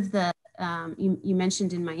 One of the, you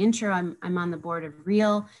mentioned in my intro, I'm on the board of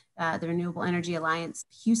REAL, the Renewable Energy Alliance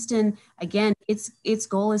Houston. Again, its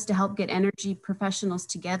goal is to help get energy professionals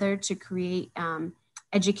together to create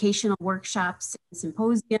educational workshops and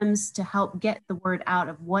symposiums to help get the word out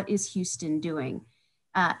of what is Houston doing.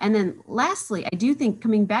 And then lastly, I do think,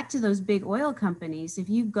 coming back to those big oil companies, if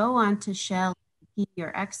you go on to Shell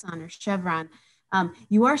or Exxon or Chevron,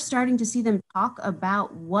 you are starting to see them talk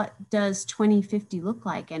about what does 2050 look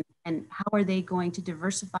like, and how are they going to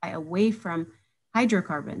diversify away from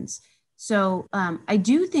hydrocarbons. So I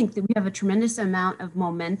do think that we have a tremendous amount of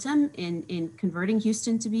momentum in converting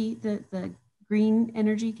Houston to be the green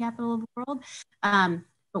energy capital of the world.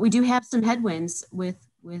 But we do have some headwinds with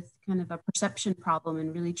kind of a perception problem,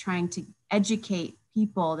 and really trying to educate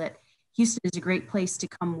people that Houston is a great place to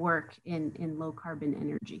come work in low carbon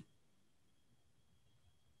energy.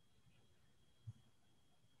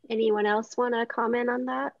 Anyone else want to comment on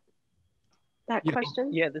that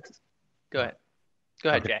question? Yeah, go ahead. Go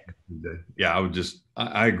ahead, Okay. Jack. Yeah,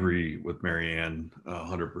 I agree with Marianne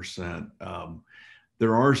 100%.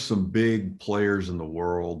 There are some big players in the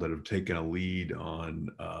world that have taken a lead on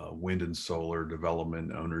wind and solar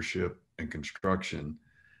development, ownership, and construction.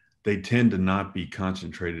 They tend to not be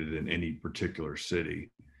concentrated in any particular city.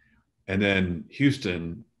 And then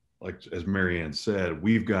Houston, like as Marianne said,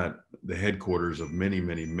 we've got the headquarters of many,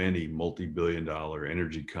 many, many multi-billion-dollar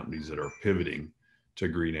energy companies that are pivoting to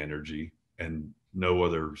green energy. and no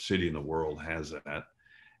other city in the world has that.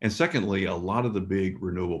 And secondly, a lot of the big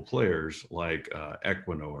renewable players like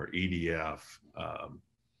Equinor, EDF,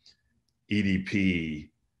 EDP,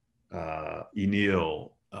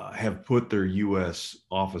 Enel have put their U.S.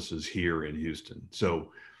 offices here in Houston.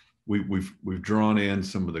 So we've drawn in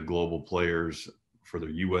some of the global players for their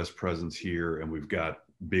U.S. presence here, and we've got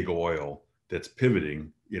big oil that's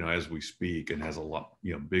pivoting, as we speak, and has a lot,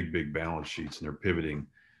 big balance sheets, and they're pivoting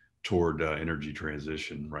toward energy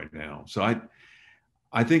transition right now. So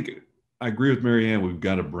I think I agree with Marianne. We've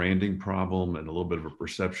got a branding problem and a little bit of a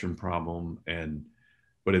perception problem,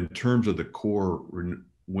 but in terms of the core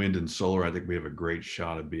wind and solar, I think we have a great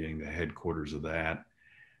shot of being the headquarters of that.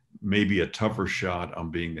 Maybe a tougher shot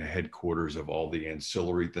on being the headquarters of all the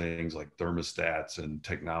ancillary things like thermostats and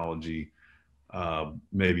technology.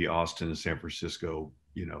 Maybe Austin and San Francisco,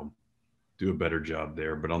 do a better job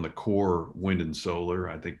there. But on the core wind and solar,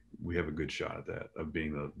 I think we have a good shot at that, of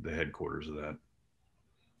being the headquarters of that.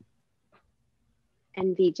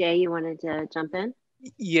 And VJ, you wanted to jump in?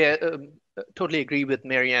 Yeah, totally agree with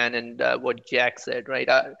Marianne and what Jack said, right?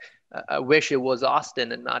 I wish it was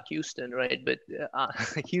Austin and not Houston, right? But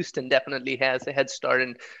Houston definitely has a head start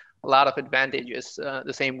and a lot of advantages,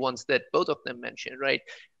 the same ones that both of them mentioned, right?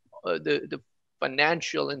 The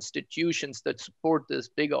financial institutions that support this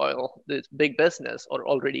big oil, this big business are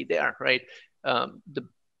already there, right? The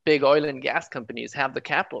big oil and gas companies have the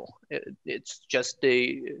capital. It's just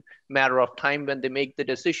a matter of time when they make the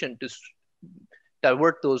decision to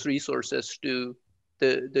divert those resources to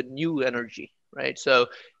the new energy, right? So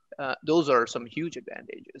those are some huge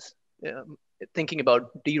advantages. Thinking about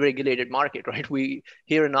deregulated market, right? We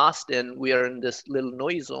here in Austin, we are in this little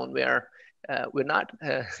noise zone where we're not,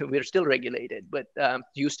 we're still regulated, but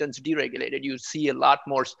Houston's deregulated. You see a lot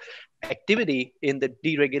more activity in the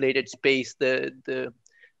deregulated space, the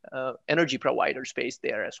energy provider space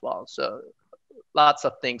there as well. So lots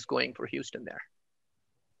of things going for Houston there.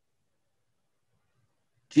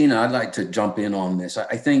 Gina, I'd like to jump in on this.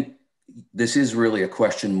 I think this is really a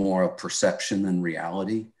question more of perception than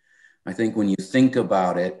reality. I think when you think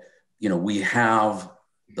about it, we have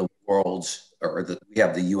the world's, we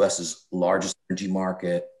have the US's largest energy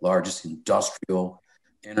market, largest industrial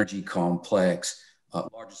energy complex,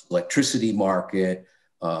 largest electricity market,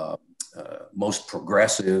 most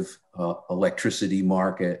progressive electricity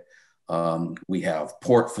market. We have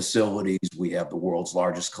port facilities. We have the world's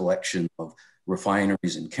largest collection of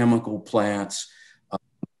refineries and chemical plants.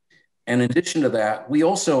 And in addition to that, we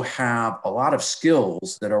also have a lot of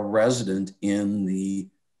skills that are resident in the,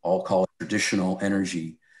 I'll call it, traditional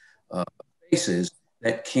energy spaces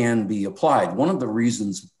that can be applied. One of the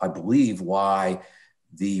reasons, I believe, why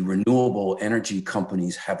the renewable energy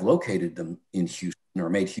companies have located them in Houston or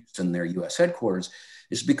made Houston their US headquarters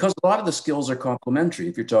is because a lot of the skills are complementary.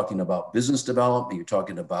 If you're talking about business development, you're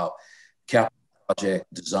talking about capital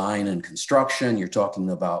project design and construction, you're talking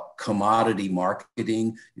about commodity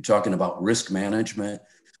marketing, you're talking about risk management.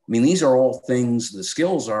 I mean, these are all things, the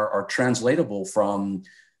skills are translatable from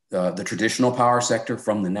the traditional power sector,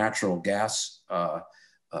 from the natural gas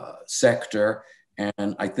sector.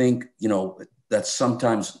 And I think, that's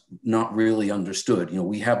sometimes not really understood.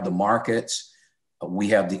 We have the markets, we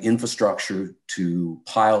have the infrastructure to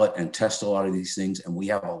pilot and test a lot of these things, and we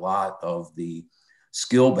have a lot of the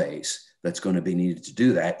skill base that's going to be needed to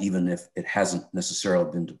do that, even if it hasn't necessarily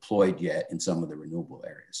been deployed yet in some of the renewable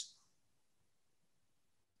areas.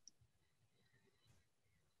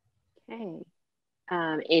 Okay.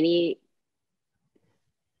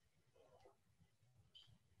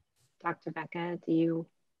 Dr. Becca, do you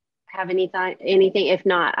have anything? If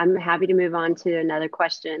not, I'm happy to move on to another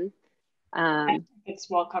question. It's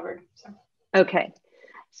well covered. So. Okay.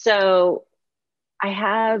 So I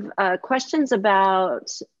have questions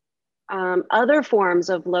about other forms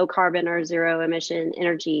of low carbon or zero emission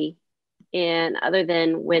energy, and other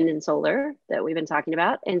than wind and solar that we've been talking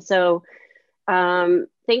about. And so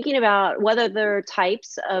thinking about whether there are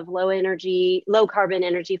types of low carbon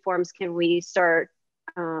energy forms can we start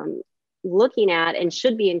looking at and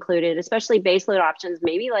should be included, especially baseload options,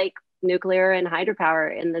 maybe like nuclear and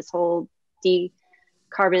hydropower in this whole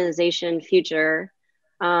decarbonization future.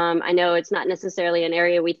 I know it's not necessarily an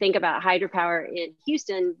area we think about hydropower in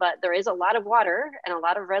Houston, but there is a lot of water and a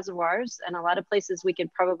lot of reservoirs and a lot of places we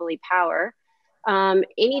could probably power.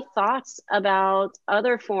 Any thoughts about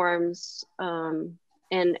other forms and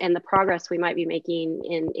the progress we might be making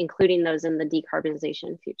in including those in the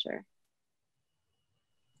decarbonization future?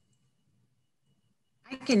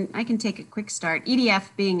 I can take a quick start. EDF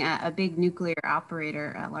being a big nuclear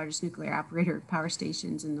operator, largest nuclear operator of power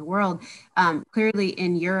stations in the world, clearly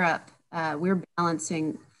in Europe, we're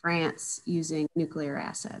balancing France using nuclear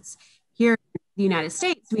assets. Here in the United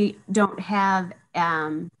States, we don't have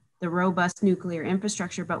the robust nuclear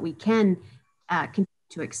infrastructure, but we can continue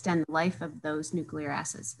to extend the life of those nuclear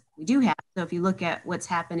assets that we do have. So if you look at what's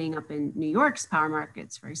happening up in New York's power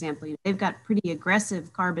markets, for example, they've got pretty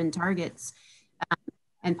aggressive carbon targets.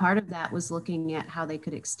 And part of that was looking at how they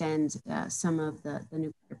could extend some of the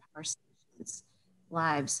nuclear power stations'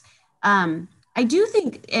 lives. I do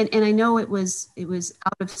think, and I know it was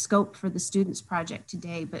out of scope for the students project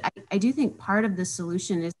today, but I do think part of the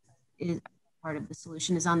solution is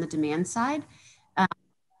on the demand side.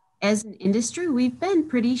 As an industry, we've been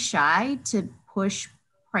pretty shy to push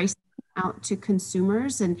pricing out to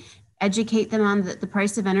consumers and educate them on the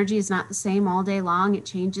price of energy is not the same all day long. It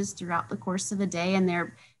changes throughout the course of a day, and there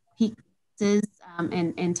are peak prices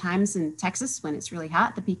and times in Texas when it's really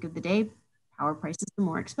hot, the peak of the day, power prices are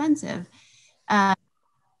more expensive.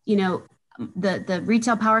 You know, the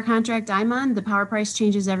retail power contract I'm on, the power price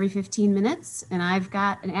changes every 15 minutes, and I've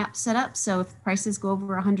got an app set up. So if prices go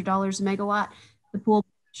over $100 a megawatt, the pool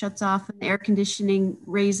shuts off and the air conditioning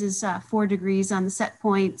raises 4 degrees on the set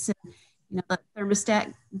points. And, you know, the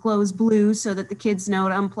thermostat glows blue so that the kids know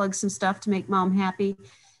to unplug some stuff to make mom happy.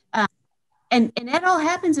 And that all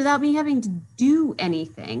happens without me having to do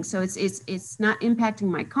anything. So it's not impacting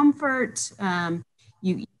my comfort.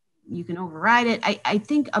 You can override it. I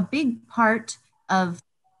think a big part of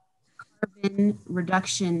carbon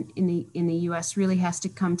reduction in the US really has to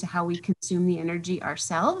come to how we consume the energy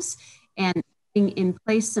ourselves, and in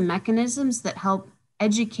place some mechanisms that help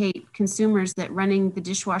educate consumers that running the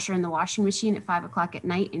dishwasher and the washing machine at 5 o'clock at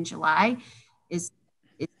night in July is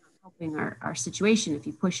not helping our situation if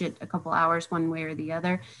you push it a couple hours one way or the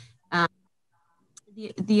other.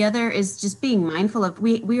 The other is just being mindful of,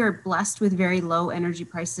 we are blessed with very low energy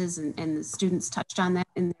prices, and the students touched on that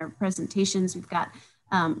in their presentations. We've got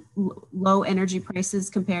low energy prices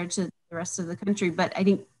compared to the rest of the country. But I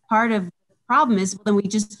think part of the problem is when we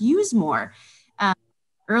just use more.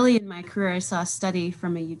 Early in my career, I saw a study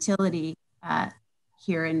from a utility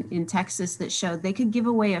here in Texas that showed they could give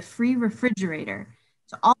away a free refrigerator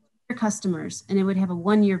to all their customers, and it would have a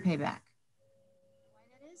 1-year payback.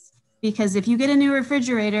 Because if you get a new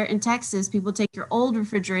refrigerator in Texas, people take your old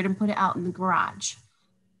refrigerator and put it out in the garage.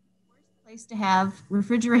 The worst place to have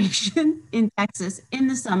refrigeration in Texas in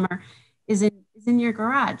the summer is in your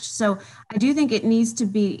garage. So I do think it needs to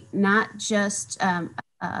be not just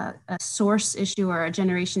a source issue or a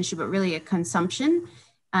generation issue, but really a consumption,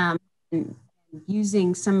 and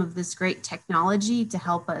using some of this great technology to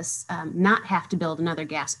help us not have to build another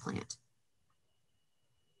gas plant.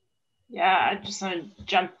 Yeah, I just want to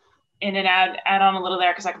jump in and add on a little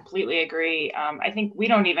there because I completely agree. I think we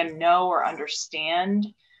don't even know or understand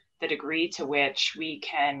the degree to which we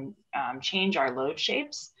can change our load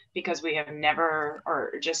shapes, because we have never,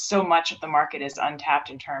 or just so much of the market is untapped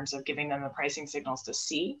in terms of giving them the pricing signals to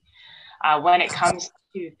see. When it comes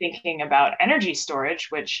to thinking about energy storage,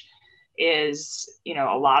 which is, you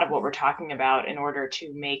know, a lot of what we're talking about in order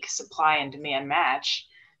to make supply and demand match.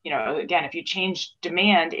 You know, again, if you change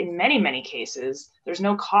demand in many, many cases, there's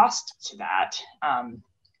no cost to that.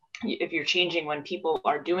 If you're changing when people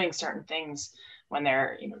are doing certain things, when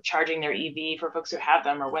they're, you know, charging their EV for folks who have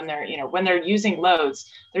them, or when they're, you know, when they're using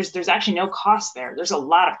loads, there's actually no cost there. There's a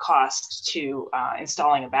lot of cost to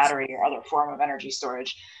installing a battery or other form of energy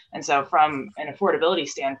storage. And so from an affordability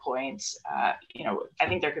standpoint, you know, I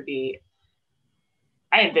think there could be,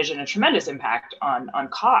 I envision a tremendous impact on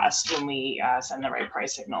cost when we send the right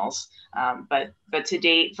price signals. But to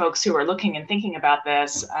date, folks who are looking and thinking about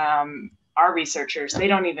this, our researchers, they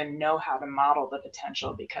don't even know how to model the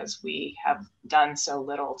potential, because we have done so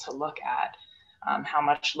little to look at how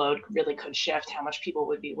much load really could shift, how much people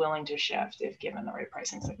would be willing to shift if given the right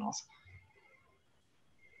pricing signals.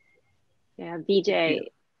 Yeah, BJ.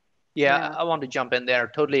 Yeah, I want to jump in there.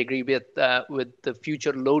 Totally agree with the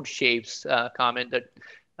future load shapes comment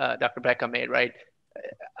that Dr. Becca made, right?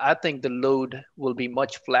 I think the load will be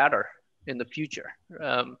much flatter in the future,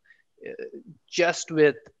 just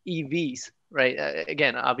with EVs, right?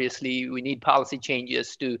 Again, obviously, we need policy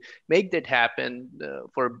changes to make that happen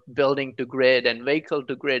for building to grid and vehicle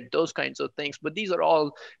to grid, those kinds of things. But these are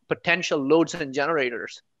all potential loads and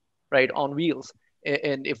generators, right, on wheels.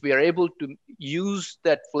 And if we are able to use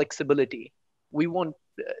that flexibility, we won't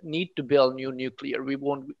need to build new nuclear. We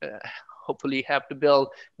won't hopefully have to build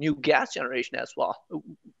new gas generation as well.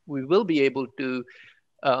 We will be able to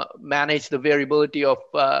manage the variability of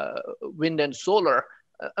wind and solar.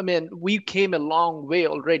 I mean, we came a long way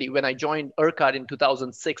already. When I joined ERCOT in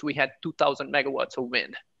 2006, we had 2,000 megawatts of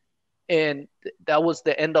wind. And that was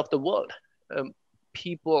the end of the world.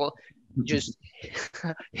 People just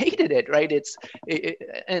hated it, right?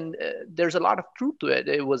 There's a lot of truth to it.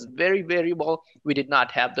 It was very variable. We did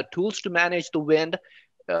not have the tools to manage the wind.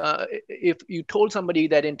 If you told somebody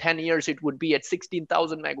that in 10 years it would be at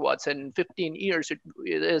 16,000 megawatts, and in 15 years it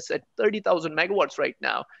is at 30,000 megawatts right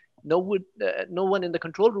now, no one in the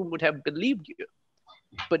control room would have believed you.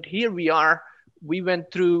 But here we are. We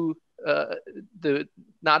went through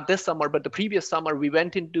not this summer, but the previous summer, we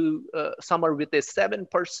went into summer with a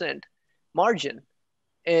 7% margin,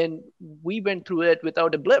 and we went through it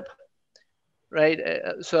without a blip, right?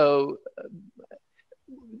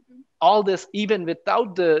 All this, even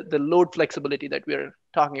without the load flexibility that we're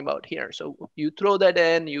talking about here. So you throw that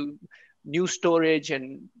in, new storage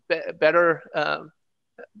and better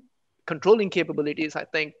controlling capabilities. I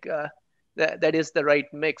think that is the right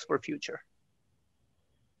mix for future.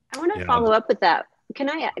 I want to follow up with that. Can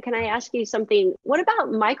I ask you something? What about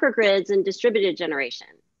microgrids and distributed generation?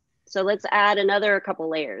 So let's add another couple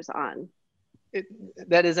layers on.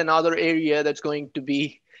 That is another area that's going to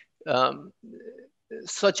be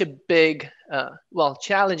such a big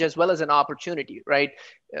challenge as well as an opportunity, right?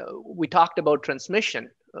 We talked about transmission.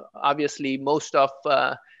 Obviously, most of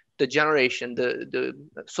the generation, the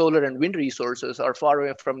solar and wind resources are far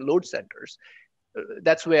away from load centers.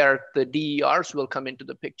 That's where the DERs will come into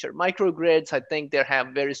the picture. Microgrids, I think they have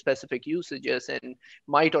very specific usages and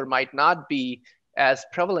might or might not be as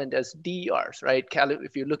prevalent as DERs, right?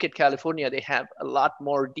 If you look at California, they have a lot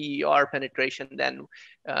more DER penetration than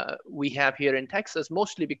we have here in Texas,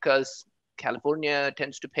 mostly because California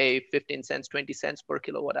tends to pay 15 cents, 20 cents per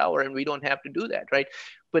kilowatt hour, and we don't have to do that, right?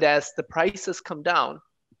 But as the prices come down,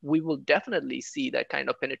 we will definitely see that kind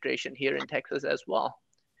of penetration here in Texas as well.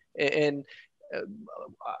 And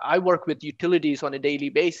I work with utilities on a daily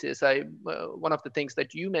basis. One of the things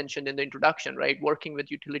that you mentioned in the introduction, right? Working with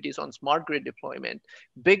utilities on smart grid deployment.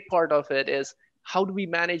 Big part of it is, how do we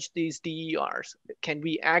manage these DERs? Can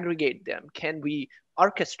we aggregate them? Can we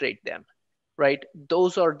orchestrate them? Right?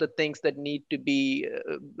 Those are the things that need to be,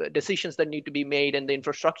 decisions that need to be made, and the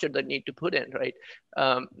infrastructure that need to put in, right?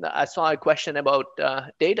 I saw a question about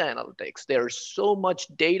data analytics. There's so much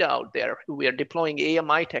data out there. We are deploying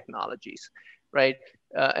AMI technologies, right?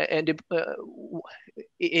 And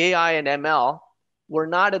AI and ML were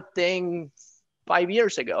not a thing 5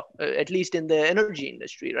 years ago, at least in the energy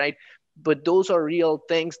industry, right? But those are real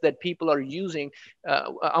things that people are using.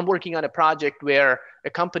 I'm working on a project where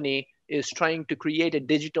a company is trying to create a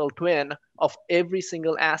digital twin of every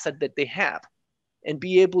single asset that they have, and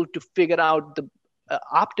be able to figure out the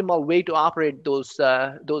optimal way to operate those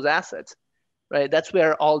assets, right? That's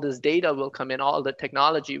where all this data will come in, all the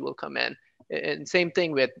technology will come in. And same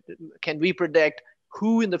thing with, can we predict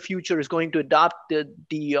who in the future is going to adopt the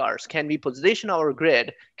DERs? Can we position our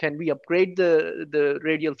grid? Can we upgrade the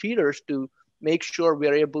radial feeders to make sure we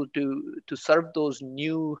are able to serve those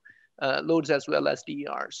new loads as well as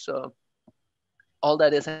DERs? So all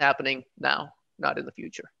that is happening now, not in the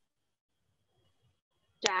future.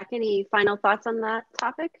 Jack, any final thoughts on that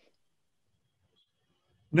topic?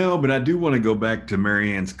 No, but I do want to go back to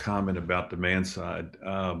Marianne's comment about demand side.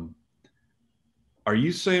 Are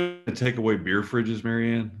you saying to take away beer fridges,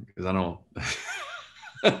 Marianne? Because I don't.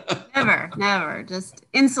 Never. Just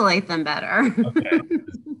insulate them better. Okay.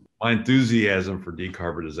 My enthusiasm for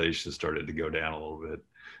decarbonization started to go down a little bit.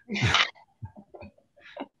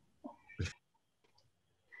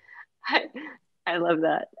 I love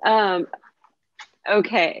that.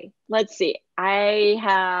 Okay, let's see. I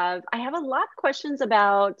have a lot of questions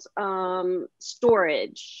about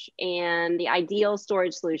storage and the ideal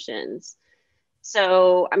storage solutions.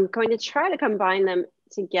 So I'm going to try to combine them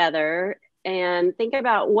together and think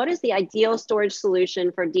about, what is the ideal storage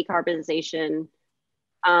solution for decarbonization?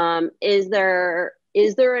 Is there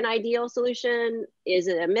an ideal solution? Is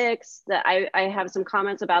it a mix? That I have some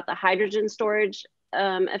comments about the hydrogen storage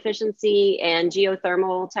efficiency and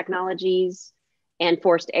geothermal technologies and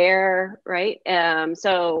forced air, right?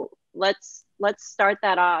 So let's start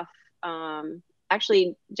that off.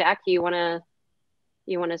 Actually, Jack, you wanna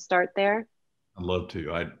start there? I'd love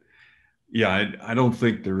to. I don't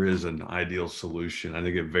think there is an ideal solution. I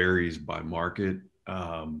think it varies by market.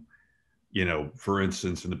 For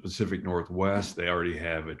instance, in the Pacific Northwest, they already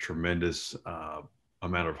have a tremendous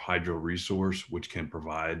amount of hydro resource, which can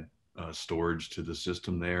provide storage to the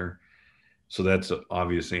system there. So that's an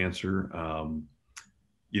obvious answer.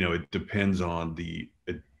 It depends on the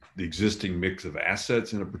existing mix of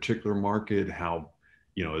assets in a particular market. How,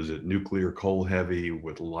 is it nuclear coal heavy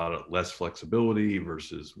with a lot of less flexibility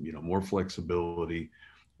versus, more flexibility,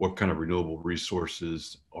 what kind of renewable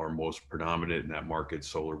resources are most predominant in that market,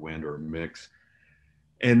 solar, wind, or a mix.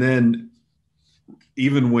 And then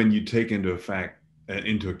even when you take into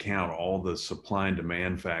account all the supply and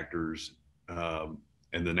demand factors and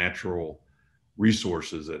the natural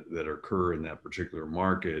resources that occur in that particular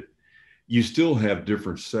market, you still have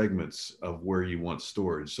different segments of where you want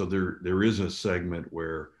storage. So there is a segment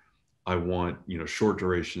where I want, short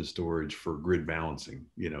duration storage for grid balancing,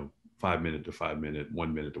 5 minute to 5 minute,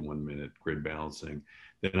 1 minute to 1 minute grid balancing.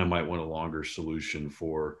 Then I might want a longer solution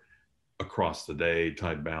for across the day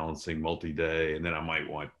type balancing, multi-day. And then I might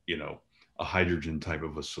want, a hydrogen type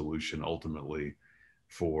of a solution ultimately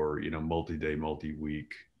for, multi-day,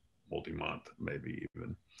 multi-week, multi-month, maybe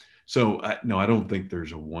even. So no, I don't think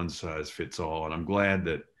there's a one size fits all. And I'm glad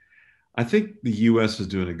that I think the US is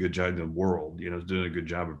doing a good job, the world, is doing a good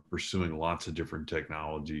job of pursuing lots of different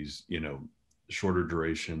technologies, shorter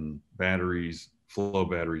duration batteries, flow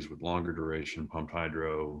batteries with longer duration, pumped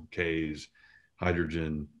hydro, Ks,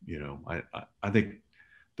 hydrogen. I think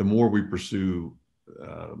the more we pursue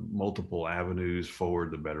multiple avenues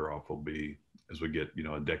forward, the better off we'll be as we get,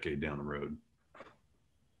 a decade down the road.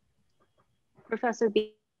 Professor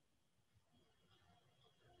B.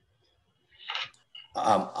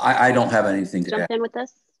 I don't have anything to Jump add. in with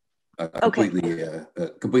this.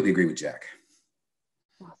 Completely agree with Jack.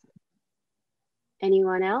 Awesome.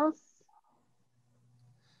 Anyone else?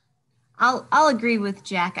 I'll agree with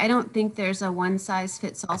Jack. I don't think there's a one size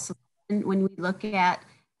fits all solution when we look at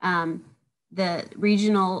the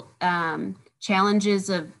regional challenges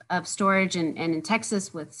of storage and in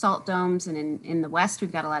Texas with salt domes, and in the West,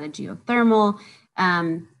 we've got a lot of geothermal.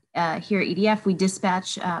 Here at EDF, we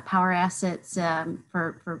dispatch power assets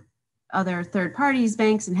for other third parties,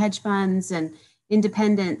 banks and hedge funds and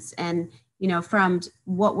independents. And, from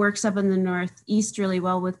what works up in the Northeast really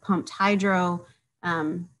well with pumped hydro,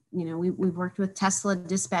 we've worked with Tesla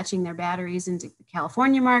dispatching their batteries into the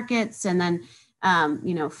California markets, and then,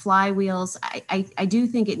 flywheels. I do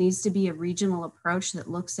think it needs to be a regional approach that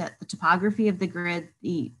looks at the topography of the grid,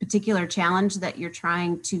 the particular challenge that you're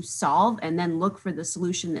trying to solve, and then look for the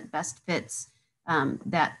solution that best fits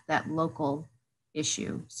that local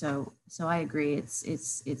issue. So I agree.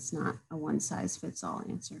 It's not a one size fits all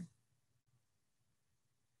answer.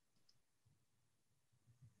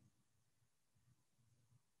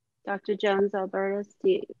 Dr. Jones-Albertus,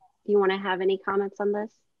 do you want to have any comments on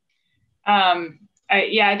this?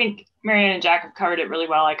 I think Marianne and Jack have covered it really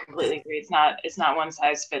well. I completely agree. It's not one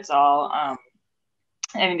size fits all.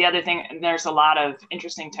 And the other thing, there's a lot of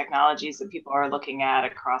interesting technologies that people are looking at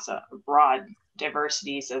across a broad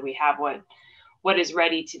diversity. So we have what is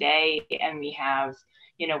ready today, and we have,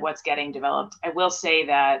 what's getting developed. I will say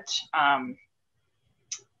that,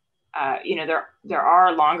 there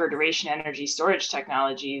are longer duration energy storage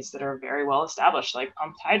technologies that are very well established, like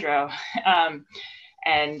pumped hydro,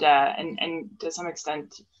 and to some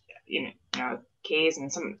extent, Ks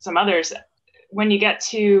and some others. When you get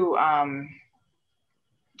to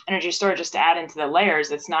energy storage, just to add into the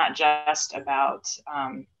layers, it's not just about.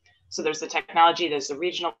 So there's the technology, there's the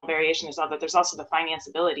regional variation, there's also the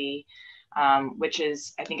financeability, which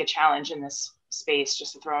is, I think, a challenge in this space,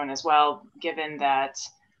 just to throw in as well, given that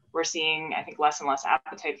we're seeing, I think, less and less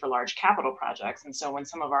appetite for large capital projects. And so when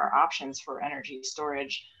some of our options for energy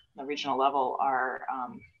storage on the regional level are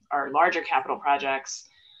larger capital projects,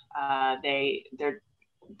 they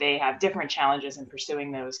have different challenges in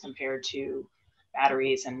pursuing those compared to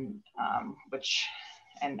batteries and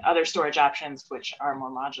other storage options, which are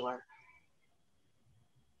more modular.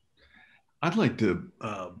 I'd like to,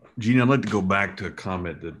 Gina, I'd like to go back to a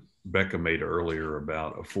comment that Becca made earlier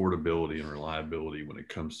about affordability and reliability when it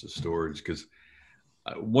comes to storage, because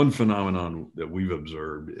one phenomenon that we've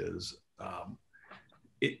observed is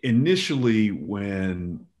initially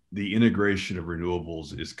when the integration of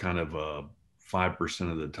renewables is kind of a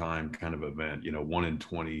 5% of the time kind of event, 1 in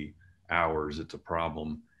 20 hours, it's a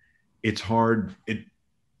problem. It's hard.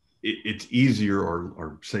 It's easier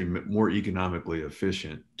or say more economically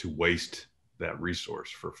efficient to waste that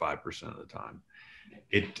resource for 5% of the time.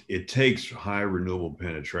 It takes high renewable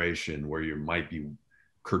penetration where you might be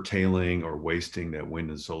curtailing or wasting that wind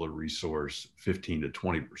and solar resource 15 to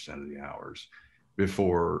 20% of the hours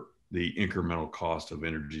before the incremental cost of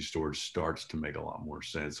energy storage starts to make a lot more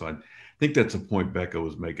sense. So I think that's a point Becca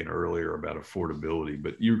was making earlier about affordability,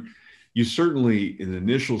 but you certainly in the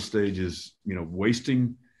initial stages,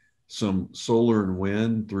 wasting some solar and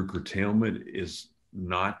wind through curtailment is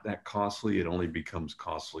not that costly. It only becomes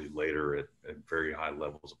costly later at very high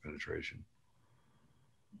levels of penetration.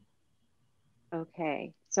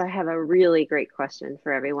 Okay, so I have a really great question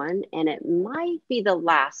for everyone, and it might be the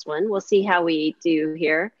last one. We'll see how we do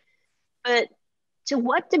here. But to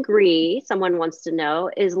what degree, someone wants to know,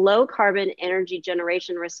 is low carbon energy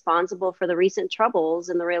generation responsible for the recent troubles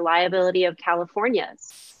in the reliability of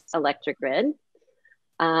California's electric grid?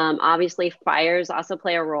 Obviously, fires also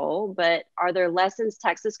play a role, but are there lessons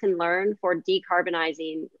Texas can learn for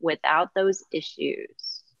decarbonizing without those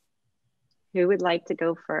issues? Who would like to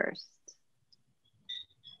go first?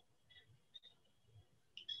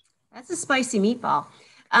 That's a spicy meatball.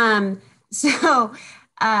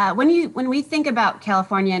 When we think about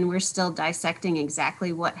California, and we're still dissecting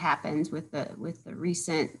exactly what happened with the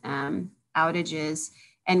recent outages,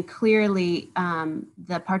 and clearly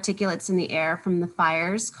the particulates in the air from the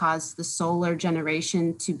fires caused the solar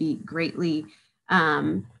generation to be greatly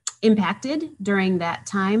impacted during that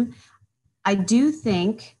time. I do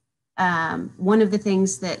think one of the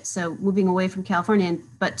things that, so moving away from California,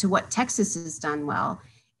 but to what Texas has done well,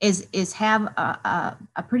 is have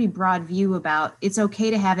a pretty broad view about it's okay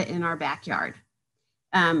to have it in our backyard.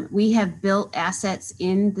 We have built assets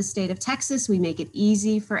in the state of Texas. We make it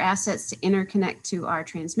easy for assets to interconnect to our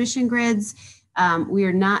transmission grids. We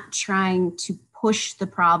are not trying to push the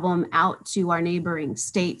problem out to our neighboring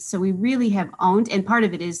states. So we really have owned, and part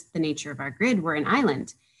of it is the nature of our grid. We're an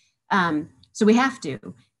island. So we have to.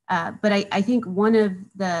 But I think one of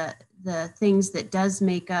the things that does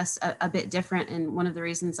make us a bit different, and one of the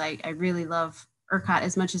reasons I really love ERCOT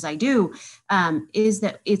as much as I do, is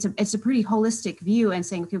that it's a pretty holistic view, and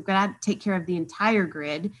saying, okay, we've got to take care of the entire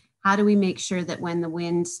grid. How do we make sure that when the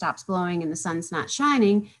wind stops blowing and the sun's not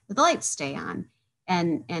shining, that the lights stay on?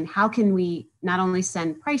 And how can we not only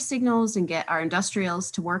send price signals and get our industrials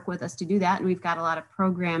to work with us to do that? And we've got a lot of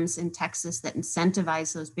programs in Texas that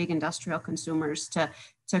incentivize those big industrial consumers to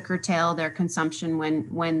curtail their consumption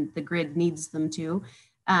when the grid needs them to.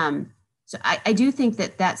 So I do think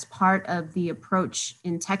that that's part of the approach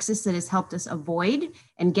in Texas that has helped us avoid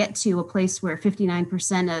and get to a place where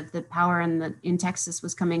 59% of the power in Texas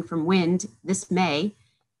was coming from wind this May,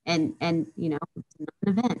 and you know, it's not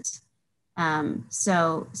an event.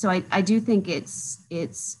 So I do think it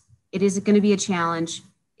is going to be a challenge.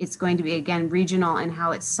 It's going to be, again, regional and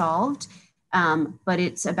how it's solved. But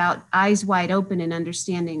it's about eyes wide open and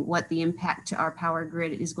understanding what the impact to our power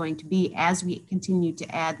grid is going to be as we continue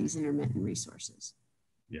to add these intermittent resources.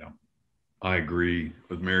 Yeah, I agree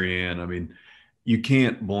with Mary Ann. I mean, you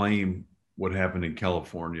can't blame what happened in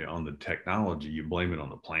California on the technology. You blame it on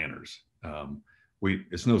the planners.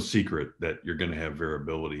 It's no secret that you're going to have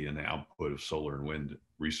variability in the output of solar and wind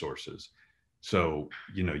resources. So,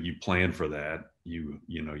 you know, you plan for that. You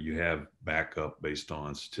have backup based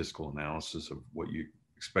on statistical analysis of what you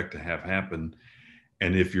expect to have happen.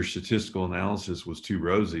 And if your statistical analysis was too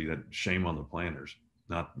rosy, then shame on the planners,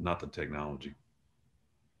 not the technology.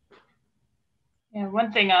 Yeah,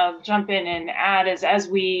 one thing I'll jump in and add is, as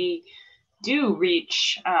we do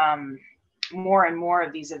reach more and more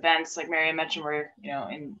of these events, like Mary Ann mentioned, where, you know,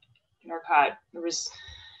 in ERCOT, there was a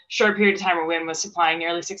short period of time where wind was supplying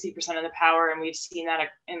nearly 60% of the power. And we've seen that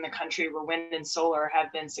in the country where wind and solar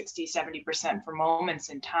have been 60, 70% for moments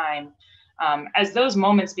in time. As those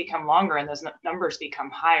moments become longer and those numbers become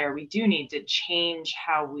higher, we do need to change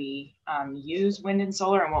how we use wind and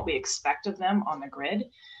solar and what we expect of them on the grid.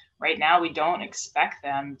 Right now, we don't expect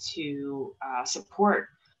them to support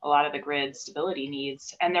a lot of the grid stability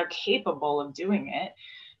needs, and they're capable of doing it.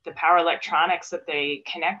 The power electronics that they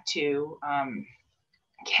connect to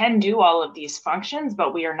can do all of these functions,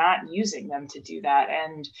 but we are not using them to do that.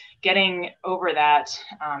 And getting over that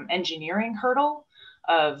engineering hurdle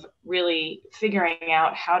of really figuring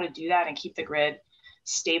out how to do that and keep the grid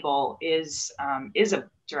stable is a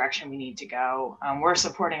direction we need to go. We're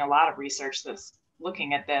supporting a lot of research that's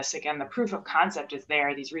looking at this. Again, the proof of concept is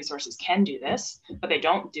there. These resources can do this, but they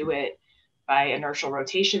don't do it by inertial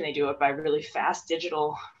rotation. They do it by really fast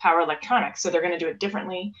digital power electronics. So they're going to do it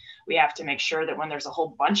differently. We have to make sure that when there's a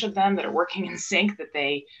whole bunch of them that are working in sync, that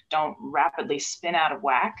they don't rapidly spin out of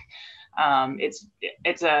whack.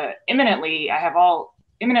 It's a imminently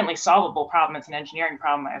solvable problem. It's an engineering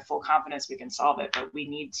problem. I have full confidence we can solve it, but we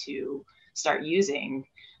need to start using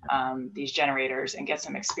these generators and get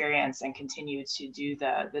some experience and continue to do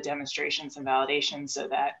the demonstrations and validations, so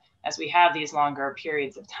that as we have these longer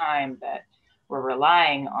periods of time that we're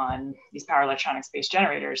relying on these power electronics based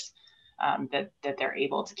generators, that they're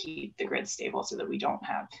able to keep the grid stable so that we don't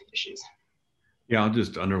have issues. Yeah, I'll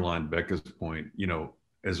just underline Becca's point. You know,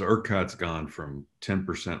 as ERCOT's gone from 10%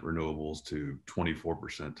 renewables to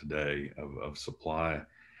 24% today of supply,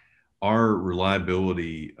 our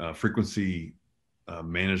reliability frequency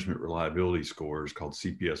management reliability scores called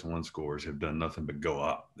CPS1 scores have done nothing but go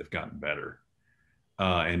up. They've gotten better.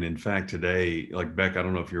 And in fact, today, like Beck, I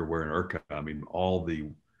don't know if you're aware in ERCOT, I mean, all the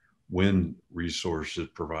wind resources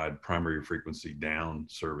provide primary frequency down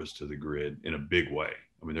service to the grid in a big way.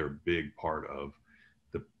 I mean, they're a big part of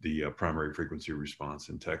the primary frequency response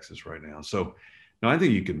in Texas right now. So no, I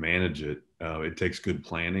think you can manage it. It takes good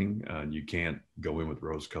planning. You can't go in with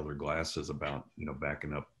rose-colored glasses about, you know,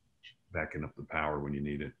 backing up the power when you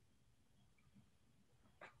need it.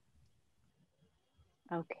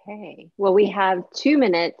 Okay, well, we have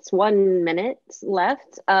 1 minute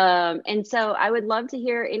left. And so I would love to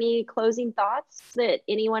hear any closing thoughts that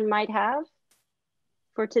anyone might have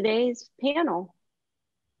for today's panel.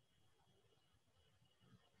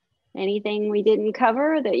 Anything we didn't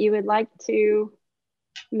cover that you would like to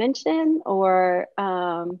mention, or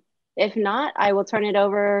if not, I will turn it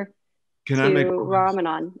over to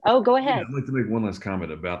Ramanan. Oh, go ahead. Yeah, I'd like to make one last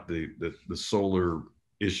comment about the solar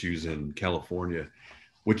issues in California,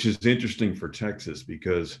 which is interesting for Texas,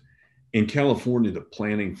 because in California, the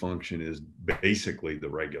planning function is basically the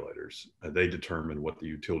regulators. They determine what the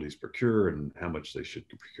utilities procure and how much they should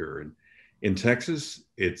procure. And in Texas,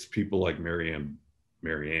 it's people like Marianne,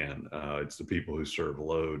 it's the people who serve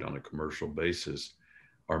load on a commercial basis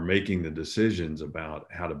are making the decisions about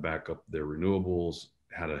how to back up their renewables,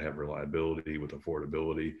 how to have reliability with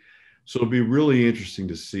affordability. So it'll be really interesting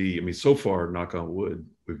to see. I mean, so far, knock on wood,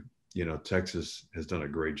 Texas has done a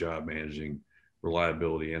great job managing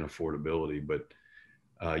reliability and affordability, but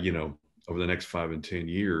over the next 5 and 10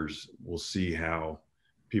 years, we'll see how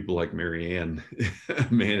people like Marianne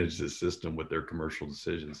manage this system with their commercial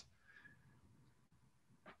decisions.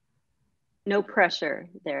 No pressure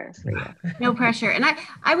there for you. No pressure. And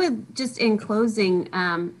I would just, in closing,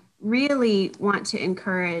 really want to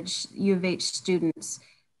encourage U of H students,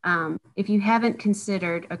 if you haven't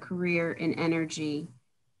considered a career in energy,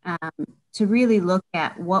 to really look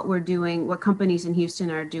at what we're doing, what companies in Houston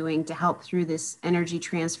are doing to help through this energy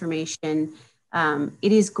transformation.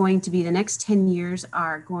 It is going to be, the next 10 years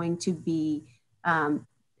are going to be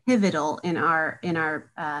pivotal in our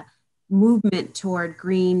movement toward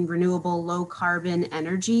green, renewable, low carbon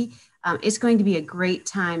energy. It's going to be a great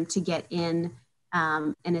time to get in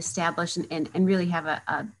and establish and really have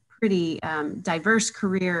a pretty diverse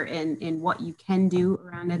career in what you can do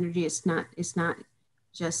around energy. It's not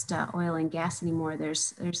just oil and gas anymore.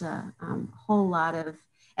 There's a whole lot of,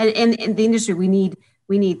 and in the industry, we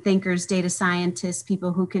need thinkers, data scientists,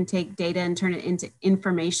 people who can take data and turn it into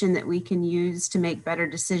information that we can use to make better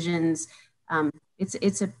decisions.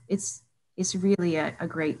 It's really a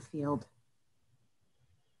great field.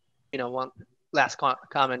 One last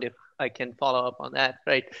comment, if I can follow up on that,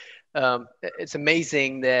 right? It's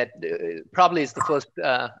amazing that probably it's the first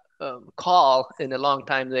call in a long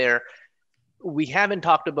time there. We haven't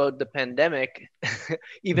talked about the pandemic,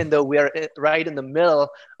 even though we are right in the middle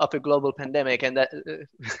of a global pandemic, and that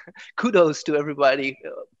kudos to everybody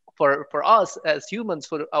for us as humans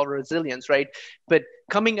for our resilience, right? But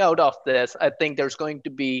coming out of this, I think there's going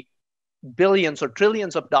to be billions or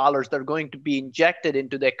trillions of dollars that are going to be injected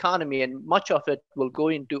into the economy, and much of it will go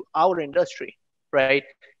into our industry, right?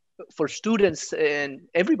 For students and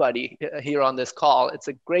everybody here on this call, it's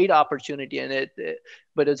a great opportunity,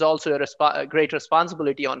 but it's also a great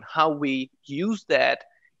responsibility on how we use that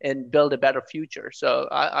and build a better future. So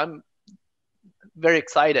I'm very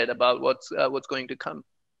excited about what's going to come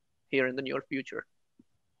here in the near future.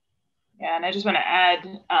 Yeah, and I just want to add,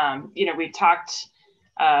 we've talked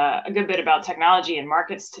a good bit about technology and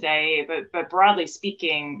markets today, but broadly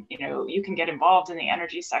speaking, you can get involved in the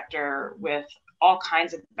energy sector with all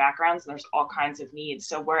kinds of backgrounds, and there's all kinds of needs.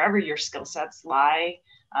 So wherever your skill sets lie,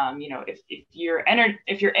 if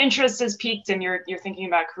your interest is piqued and you're thinking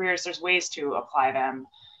about careers, there's ways to apply them,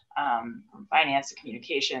 from finance to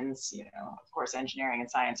communications, of course, engineering and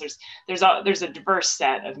science. There's a diverse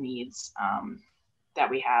set of needs that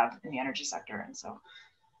we have in the energy sector, and so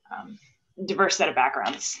diverse set of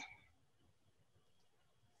backgrounds.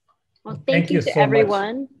 Well, thank you to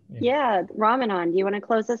everyone. Yeah, Ramanan, do you want to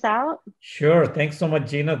close us out? Sure. Thanks so much,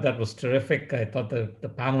 Gina. That was terrific. I thought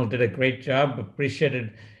the panel did a great job.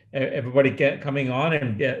 Appreciated everybody coming on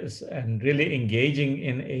and really engaging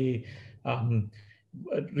in a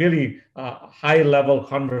really high-level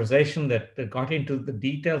conversation that got into the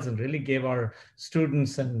details and really gave our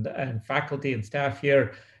students and faculty and staff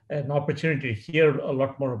here an opportunity to hear a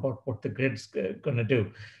lot more about what the grid's going to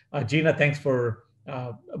do. Gina, thanks for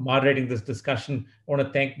moderating this discussion. I want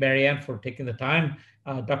to thank Marianne for taking the time.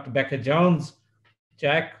 Dr. Becca Jones,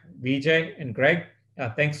 Jack, Vijay, and Greg,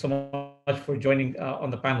 thanks so much for joining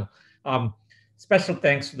on the panel. special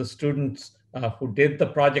thanks to the students who did the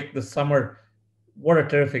project this summer. What a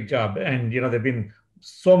terrific job. And, there have been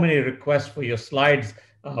so many requests for your slides.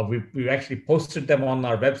 We've actually posted them on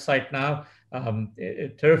our website now.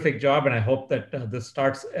 A terrific job. And I hope that this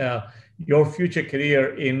starts your future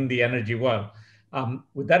career in the energy world.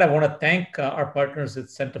 With that, I want to thank our partners at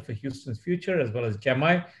Center for Houston's Future, as well as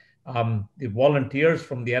GEMI, the volunteers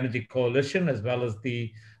from the Energy Coalition, as well as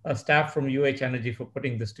the staff from UH Energy for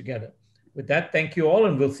putting this together. With that, thank you all,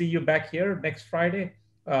 and we'll see you back here next Friday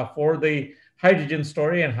for the hydrogen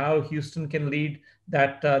story and how Houston can lead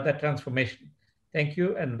that transformation. Thank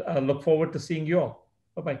you, and look forward to seeing you all.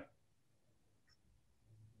 Bye-bye.